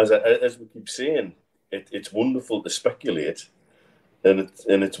 As we keep saying, it's wonderful to speculate, and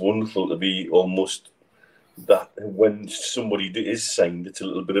it's wonderful to be almost that when somebody is signed, it's a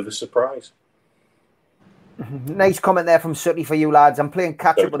little bit of a surprise. Nice comment there from Sutty for you lads. I'm playing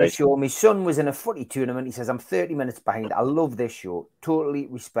catch up on the show. My son was in a footy tournament. He says, I'm 30 minutes behind. I love this show. Totally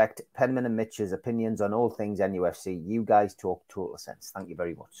respect Penman and Mitch's opinions on all things NUFC. You guys talk total sense. Thank you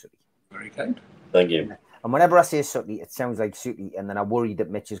very much, Sutty. Very kind. Thank you. And whenever I say Sutty, it sounds like Sutty, and then I worry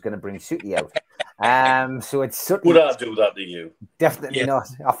that Mitch is going to bring Sutty out. So it's Sutty. Would I do that to you? Definitely not.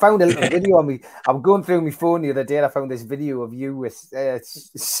 I found a little video on me. I'm going through my phone the other day, and I found this video of you with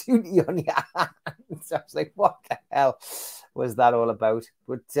Sutty on your hands. I was like, what the hell was that all about?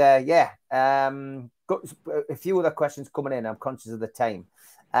 But yeah, got a few other questions coming in. I'm conscious of the time.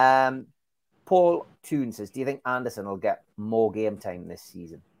 Paul Toon says, do you think Anderson will get more game time this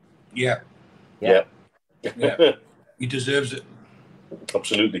season? Yeah. Yeah. He deserves it.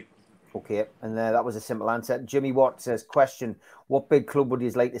 Absolutely. Okay, and that was a simple answer. Jimmy Watt says, question, what big club would you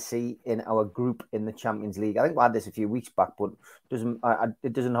like to see in our group in the Champions League? I think we had this a few weeks back, but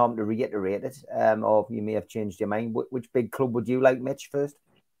it doesn't harm to reiterate it, or you may have changed your mind. Which big club would you like, Mitch, first?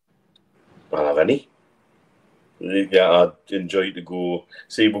 I don't have any. Yeah, I'd enjoy to go.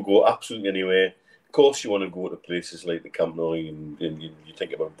 Say we'll go absolutely anywhere. Of course, you want to go to places like the Camp Nou, and you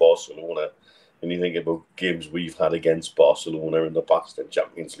think about Barcelona, and you think about games we've had against Barcelona in the past in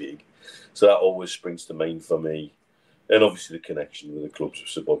Champions League. So that always springs to mind for me. And obviously the connection with the clubs of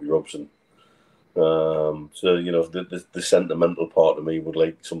Sir Bobby Robson. So, you know, the sentimental part of me would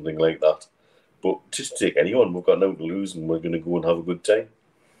like something like that. But just take anyone. We've got nothing to lose, and we're going to go and have a good time.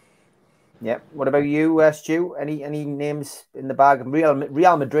 Yeah. What about you, Stu? Any names in the bag?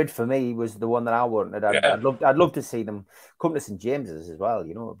 Real Madrid for me was the one that I wanted. I'd love to see them come to St James's as well.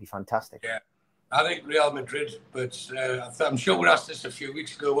 You know, it'd be fantastic. Yeah, I think Real Madrid, but I'm sure we asked this a few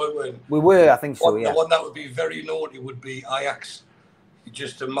weeks ago, weren't we? We were, I think so. Yeah. The one that would be very naughty would be Ajax. You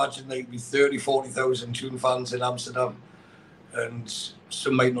just imagine there'd be 30,000-40,000 Tune fans in Amsterdam, and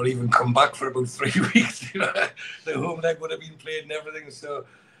some might not even come back for about 3 weeks. You know, the home leg would have been played and everything. So.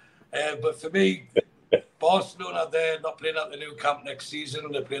 But for me, Barcelona, they're not playing at the new camp next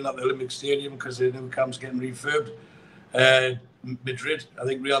season. They're playing at the Olympic Stadium because the new camp's getting refurbed. Madrid, I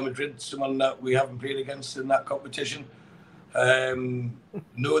think Real Madrid, someone that we haven't played against in that competition. Knowing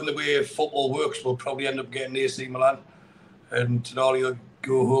the way football works, we'll probably end up getting AC Milan. And Tonali will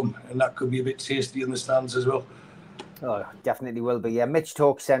go home, and that could be a bit tasty in the stands as well. Oh, definitely will be. Yeah, Mitch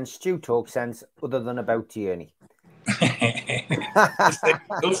talks sense, Stu talks sense, other than about Tierney.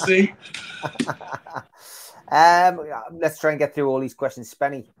 We'll see. Let's try and get through all these questions.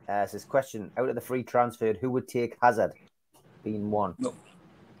 Spenny says, question, out of the free transfer, who would take Hazard? Being one.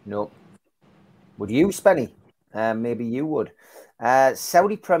 No. Would you, Spenny? Maybe you would.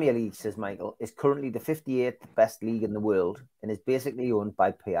 Saudi Premier League, says Michael, is currently the 58th best league in the world and is basically owned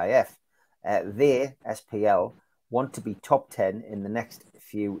by PIF. They, SPL, want to be top 10 in the next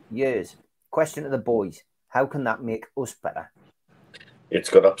few years. Question to the boys. How can that make us better? It's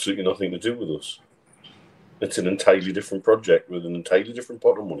got absolutely nothing to do with us. It's an entirely different project with an entirely different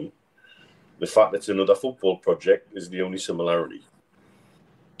pot of money. The fact that it's another football project is the only similarity.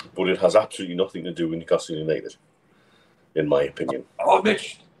 But it has absolutely nothing to do with Newcastle United, in my opinion. Oh,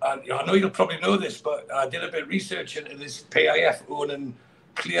 Mitch, I know you'll probably know this, but I did a bit of research into this PIF owning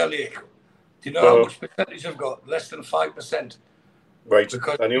Clear Lake. Do you know how much percentage I've got? Less than 5%. Right.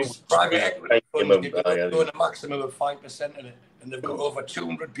 Because these private equity funds own a maximum of 5% in it. And they've got over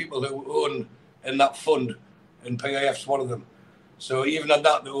 200 people who own in that fund, and PIF's one of them. So even at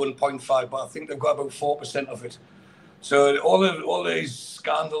that, they own 0.5, but I think they've got about 4% of it. So all these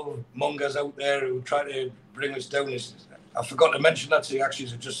scandal mongers out there who try to bring us down, I forgot to mention that to you, actually,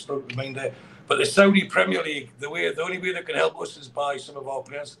 so just spoke to mind there. But the Saudi Premier League, the only way they can help us is buy some of our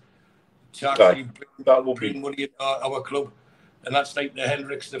players to actually bring money into our club. And that's like the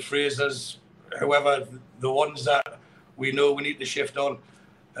Hendricks, the Frasers, whoever, the ones that we know we need to shift on.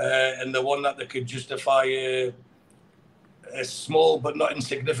 And the one that they could justify a small but not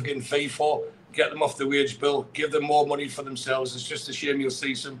insignificant fee for, get them off the wage bill, give them more money for themselves. It's just a shame you'll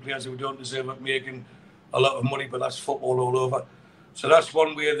see some players who don't deserve it making a lot of money, but that's football all over. So that's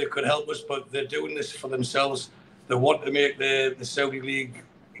one way they could help us, but they're doing this for themselves. They want to make the Saudi League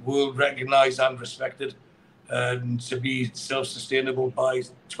world recognised and respected, and to be self-sustainable by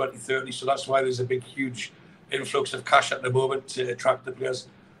 2030. So that's why there's a big, huge influx of cash at the moment to attract the players.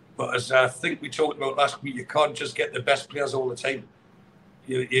 But as I think we talked about last week, you can't just get the best players all the time.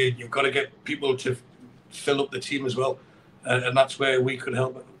 You've got to get people to fill up the team as well, and that's where we could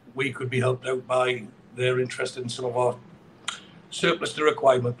help. We could be helped out by their interest in some of our surplus to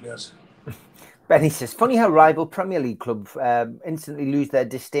requirement players. Benny says, funny how rival Premier League clubs instantly lose their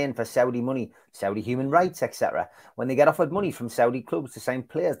disdain for Saudi money, Saudi human rights, etc. when they get offered money from Saudi clubs to sign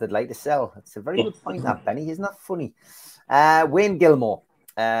players they'd like to sell. It's a very good point, that, Benny. Isn't that funny? Wayne Gilmore,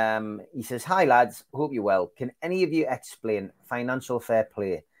 he says, hi, lads. Hope you're well. Can any of you explain financial fair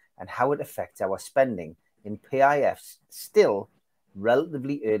play and how it affects our spending in PIF's still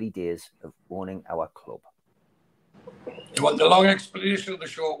relatively early days of owning our club? Do you want the long explanation or the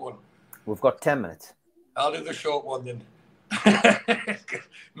short one? We've got 10 minutes. I'll do the short one then.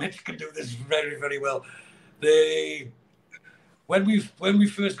 Mitch can do this very, very well. When we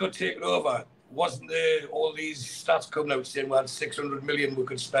first got taken over, wasn't there all these stats coming out saying we had 600 million we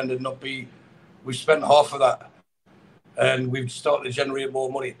could spend and not be? We spent half of that, and we've started to generate more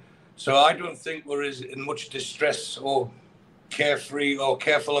money. So I don't think we're as in much distress or carefree or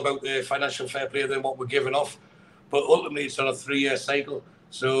careful about the financial fair play than what we're giving off. But ultimately, it's on a 3-year cycle.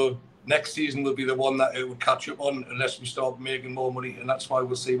 So next season will be the one that it will catch up on unless we start making more money. And that's why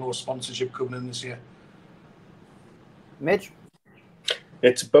we'll see more sponsorship coming in this year. Mitch?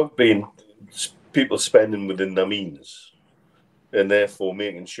 It's about being people spending within their means and therefore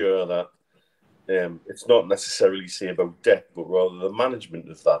making sure that it's not necessarily say about debt, but rather the management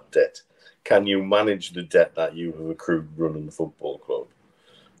of that debt. Can you manage the debt that you have accrued running the football club?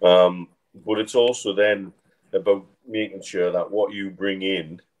 But it's also then about making sure that what you bring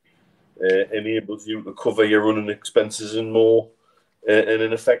in enables you to cover your running expenses in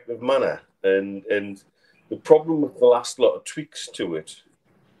an effective manner. And the problem with the last lot of tweaks to it,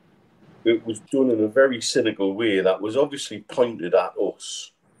 it was done in a very cynical way that was obviously pointed at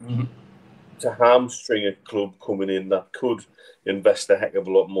us to hamstring a club coming in that could invest a heck of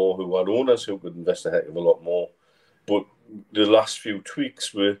a lot more, who had owners who could invest a heck of a lot more. But the last few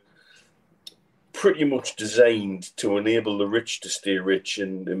tweaks were pretty much designed to enable the rich to stay rich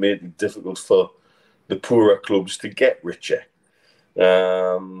and make it difficult for the poorer clubs to get richer.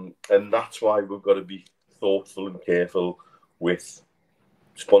 And that's why we've got to be thoughtful and careful with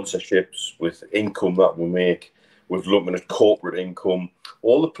sponsorships, with income that we make, with looking at corporate income,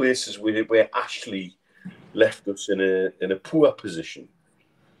 all the places where Ashley left us in a poor position.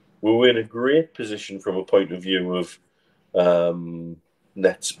 We were in a great position from a point of view of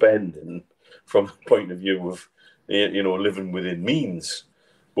net spending, from a point of view of living within means.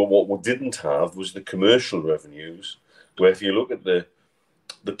 But what we didn't have was the commercial revenues, where if you look at the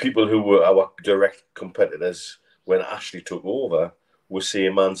people who were our direct competitors when Ashley took over, were say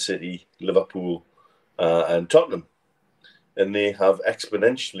Man City, Liverpool, and Tottenham. And they have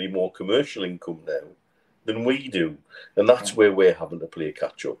exponentially more commercial income now than we do. And that's where we're having to play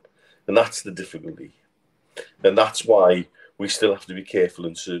catch up. And that's the difficulty. And that's why we still have to be careful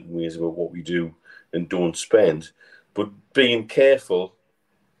in certain ways about what we do and don't spend. But being careful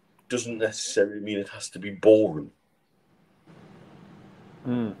doesn't necessarily mean it has to be boring.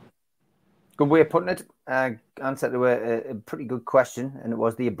 Good way of putting it. Answer to a pretty good question, and it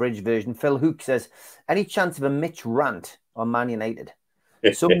was the abridged version. Phil Hook says, any chance of a Mitch rant on Man United?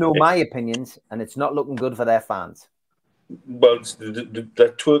 Some know my opinions, and it's not looking good for their fans. Well,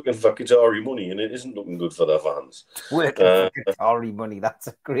 they're twerking for Qatari money, and it isn't looking good for their fans. Twerking for Qatari money, that's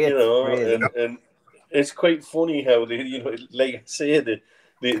a great phrase. And it's quite funny how they, like I say,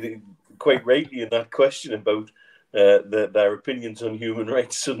 they quite rightly in that question about their opinions on human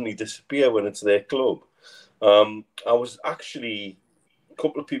rights suddenly disappear when it's their club. I was actually, a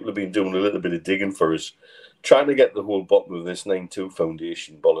couple of people have been doing a little bit of digging for us, trying to get the whole bottom of this 9-2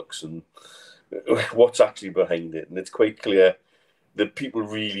 Foundation bollocks and what's actually behind it. And it's quite clear that people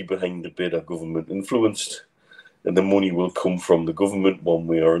really behind the bid are government influenced, and the money will come from the government one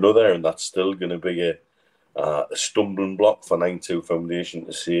way or another, and that's still going to be a stumbling block for 9-2 Foundation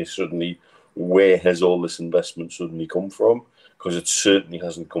to say suddenly, where has all this investment suddenly come from? Because it certainly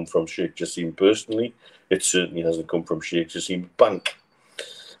hasn't come from Sheikh Jassim personally. It certainly hasn't come from Sheikh Jassim's bank.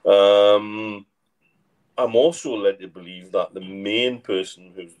 I'm also led to believe that the main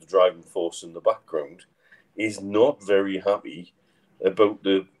person who's the driving force in the background is not very happy about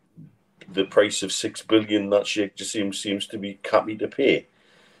the price of $6 billion that Sheikh Jassim seems to be happy to pay,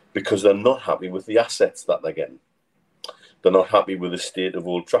 because they're not happy with the assets that they're getting. They're not happy with the state of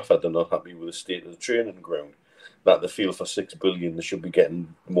Old Trafford. They're not happy with the state of the training ground. That they feel for $6 billion they should be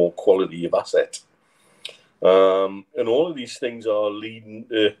getting more quality of asset. And all of these things are leading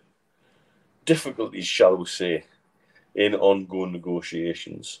to difficulties, shall we say, in ongoing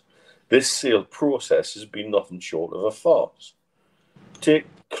negotiations. this sale process has been nothing short of a farce. Take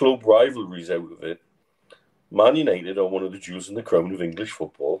club rivalries out of it. Man United are one of the jewels in the crown of English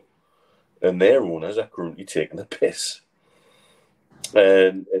football, and their owners are currently taking a piss.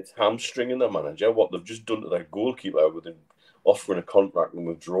 And it's hamstringing their manager. What they've just done to their goalkeeper with him offering a contract and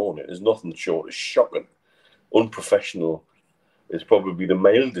withdrawing it is nothing short of shocking. Unprofessional is probably the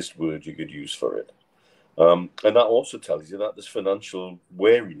mildest word you could use for it. And that also tells you that there's financial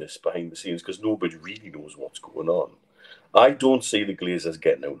wariness behind the scenes because nobody really knows what's going on. I don't see the Glazers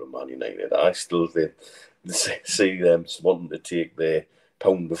getting out of Man United. I still see them wanting to take their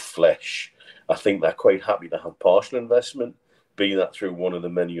pound of flesh. I think they're quite happy to have partial investment, be that through one of the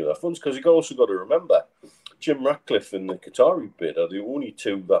many other funds. Because you've also got to remember, Jim Ratcliffe and the Qatari bid are the only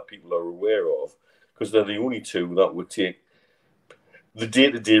two that people are aware of, because they're the only two that would take the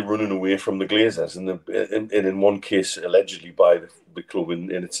day-to-day running away from the Glazers, and in one case, allegedly by the club in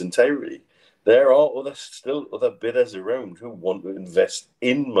its entirety. There are still other bidders around who want to invest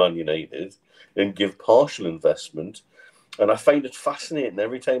in Man United and give partial investment. And I find it fascinating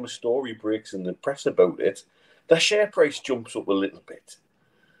every time a story breaks in the press about it, the share price jumps up a little bit.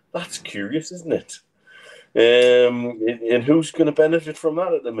 That's curious, isn't it? And who's going to benefit from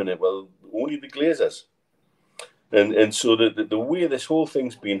that at the minute? Well, only the Glazers. And so the way this whole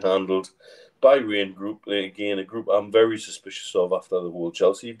thing's been handled by Rain Group, again, a group I'm very suspicious of after the whole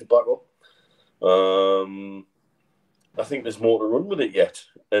Chelsea debacle. I think there's more to run with it yet,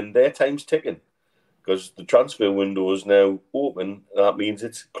 and their time's ticking because the transfer window is now open. That means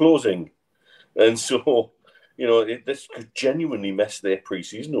it's closing, and so this could genuinely mess their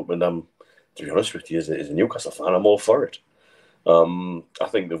pre-season up. And to be honest with you, as a Newcastle fan, I'm all for it. I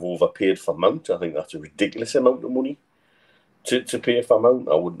think they've overpaid for Mount. I think that's a ridiculous amount of money to pay for Mount.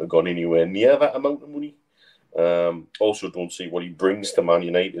 I wouldn't have gone anywhere near that amount of money. Also, don't see what he brings to Man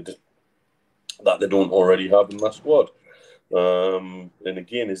United that they don't already have in that squad. And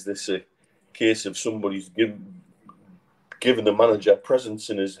again, is this a case of somebody's giving the manager presence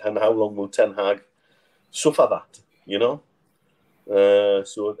in his, and how long will Ten Hag suffer that?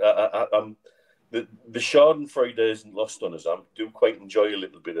 So I'm the Schadenfreude isn't lost on us. I do quite enjoy a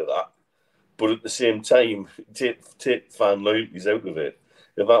little bit of that, but at the same time, take fan loyalties out of it.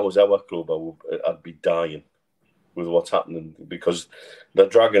 If that was our club, I'd be dying with what's happening because they're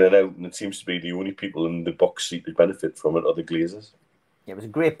dragging it out, and it seems to be the only people in the box seat that benefit from it are the Glazers. Yeah, it was a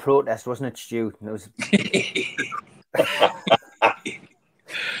great protest, wasn't it, Stu? It was.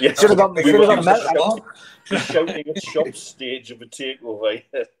 Yeah, should have got shouting at shop stage of a takeover.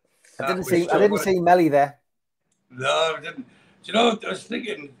 I didn't see Melly there. No, I didn't. Do you know? I was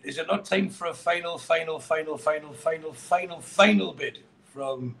thinking, is it not time for a final bid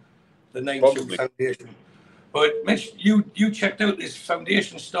from the 9-2 Foundation? But Mitch, you checked out this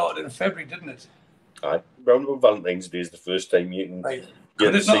foundation started in February, didn't it? Aye, round about Valentine's Day is the first time you can. Right.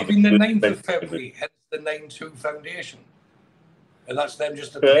 Could it not been the 9th of February? Hence the 9-2 Foundation, and that's them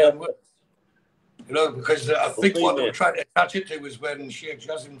just a play on words. Because I think what they were trying to attach it to was when Sheikh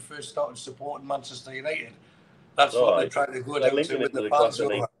Jassim first started supporting Manchester United. That's what they're trying to go down to with the fans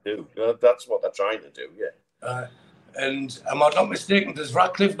over. That's what they're trying to do, yeah. And am I not mistaken, does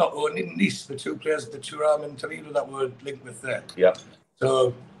Ratcliffe not own in Nice, the two players, the Thuram and Toledo that were linked with there? Yeah.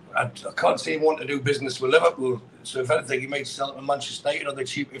 So I can't see him wanting to do business with Liverpool. So if anything, he might sell it to Manchester United on the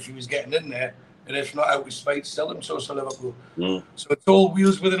cheap if he was getting in there. And if not out with spite, sell him to Liverpool. So it's all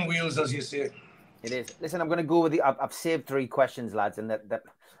wheels within wheels, as you say. It is. Listen, I'm going to go with I've saved 3 questions, lads, and that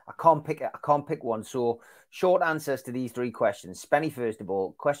I can't pick one. So short answers to these 3 questions. Spenny, first of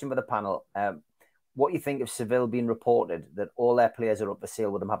all, question for the panel. What you think of Seville being reported that all their players are up for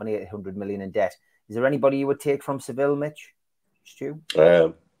sale with them having 800 million in debt? Is there anybody you would take from Seville, Mitch? Stu?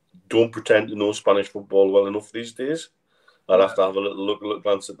 Don't pretend to know Spanish football well enough these days. I'll have to have a little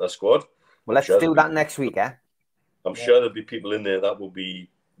glance at their squad. Well, let's do that next week, eh? I'm sure there'll be people in there that will be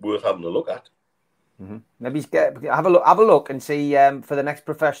worth having a look at. Mm-hmm. Maybe have a look and see for the next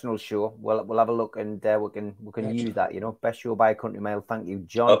professional show. We'll have a look and we can use that. Best show by a country mile. Thank you,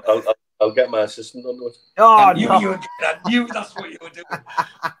 John. I'll get my assistant on it. Oh, I knew that's what you were doing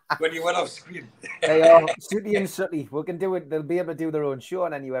when you went off screen. They are Sooty and Sooty. We can do it. They'll be able to do their own show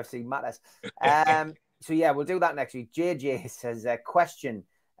on NUFC Matters. So yeah, we'll do that next week. JJ says, question: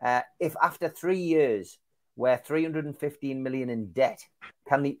 if after 3 years we're 315 million in debt,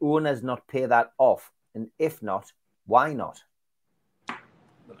 can the owners not pay that off? And if not, why not? Well,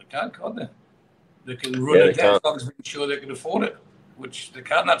 they can't they? They can run a debt as long as we can show they can afford it, which they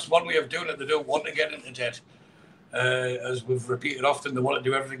can. That's one way of doing it. They don't want to get into debt. As we've repeated often, they want to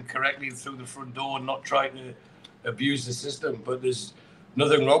do everything correctly through the front door and not try to abuse the system. But there's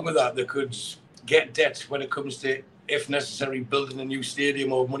nothing wrong with that. They could get debt when it comes to, if necessary, building a new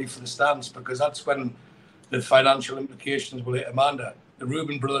stadium or money for the stands, because that's when the financial implications will hit Amanda. The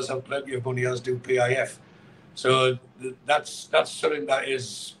Reuben brothers have plenty of money, as do PIF. So that's something that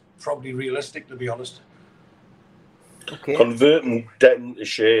is probably realistic, to be honest. Okay. Converting debt into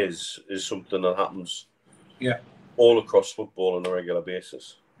shares is something that happens all across football on a regular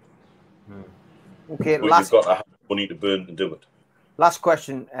basis. Okay, but you've got to have money to burn to do it. Last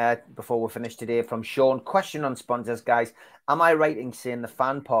question before we finish today from Sean. Question on sponsors, guys. Am I right in saying the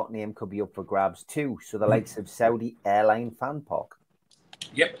fan park name could be up for grabs too? So the likes of Saudi Airline Fan Park.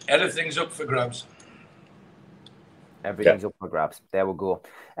 Yep, everything's up for grabs. Everything's up for grabs. There we go.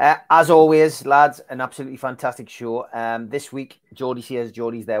 As always, lads, an absolutely fantastic show. This week, Geordie's here.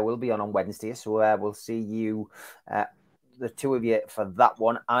 Geordie's there. We'll be on Wednesday. So we'll see you, the two of you, for that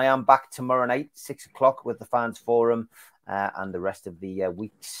one. I am back tomorrow night, 6 o'clock, with the Fans Forum. And the rest of the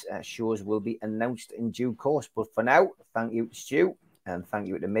week's shows will be announced in due course. But for now, thank you to Stu, and thank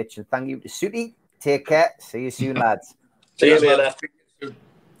you to Mitch, and thank you to Sooty. Take care. See you soon, lads. See you later.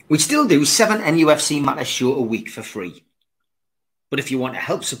 We still do 7 NUFC Matters show a week for free. But if you want to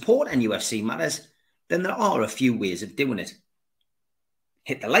help support NUFC Matters, then there are a few ways of doing it.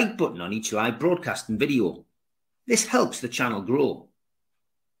 Hit the like button on each live broadcast and video. This helps the channel grow.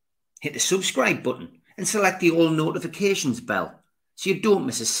 Hit the subscribe button and select the all notifications bell so you don't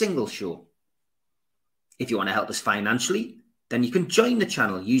miss a single show. If you want to help us financially, then you can join the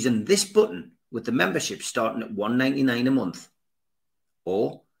channel using this button with the membership starting at $1.99 a month.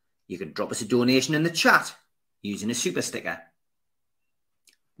 Or you can drop us a donation in the chat using a super sticker.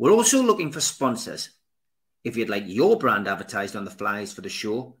 We're also looking for sponsors. If you'd like your brand advertised on the flyers for the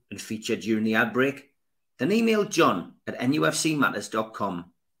show and featured during the ad break, then email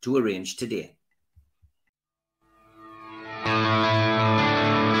john@nufcmatters.com to arrange today.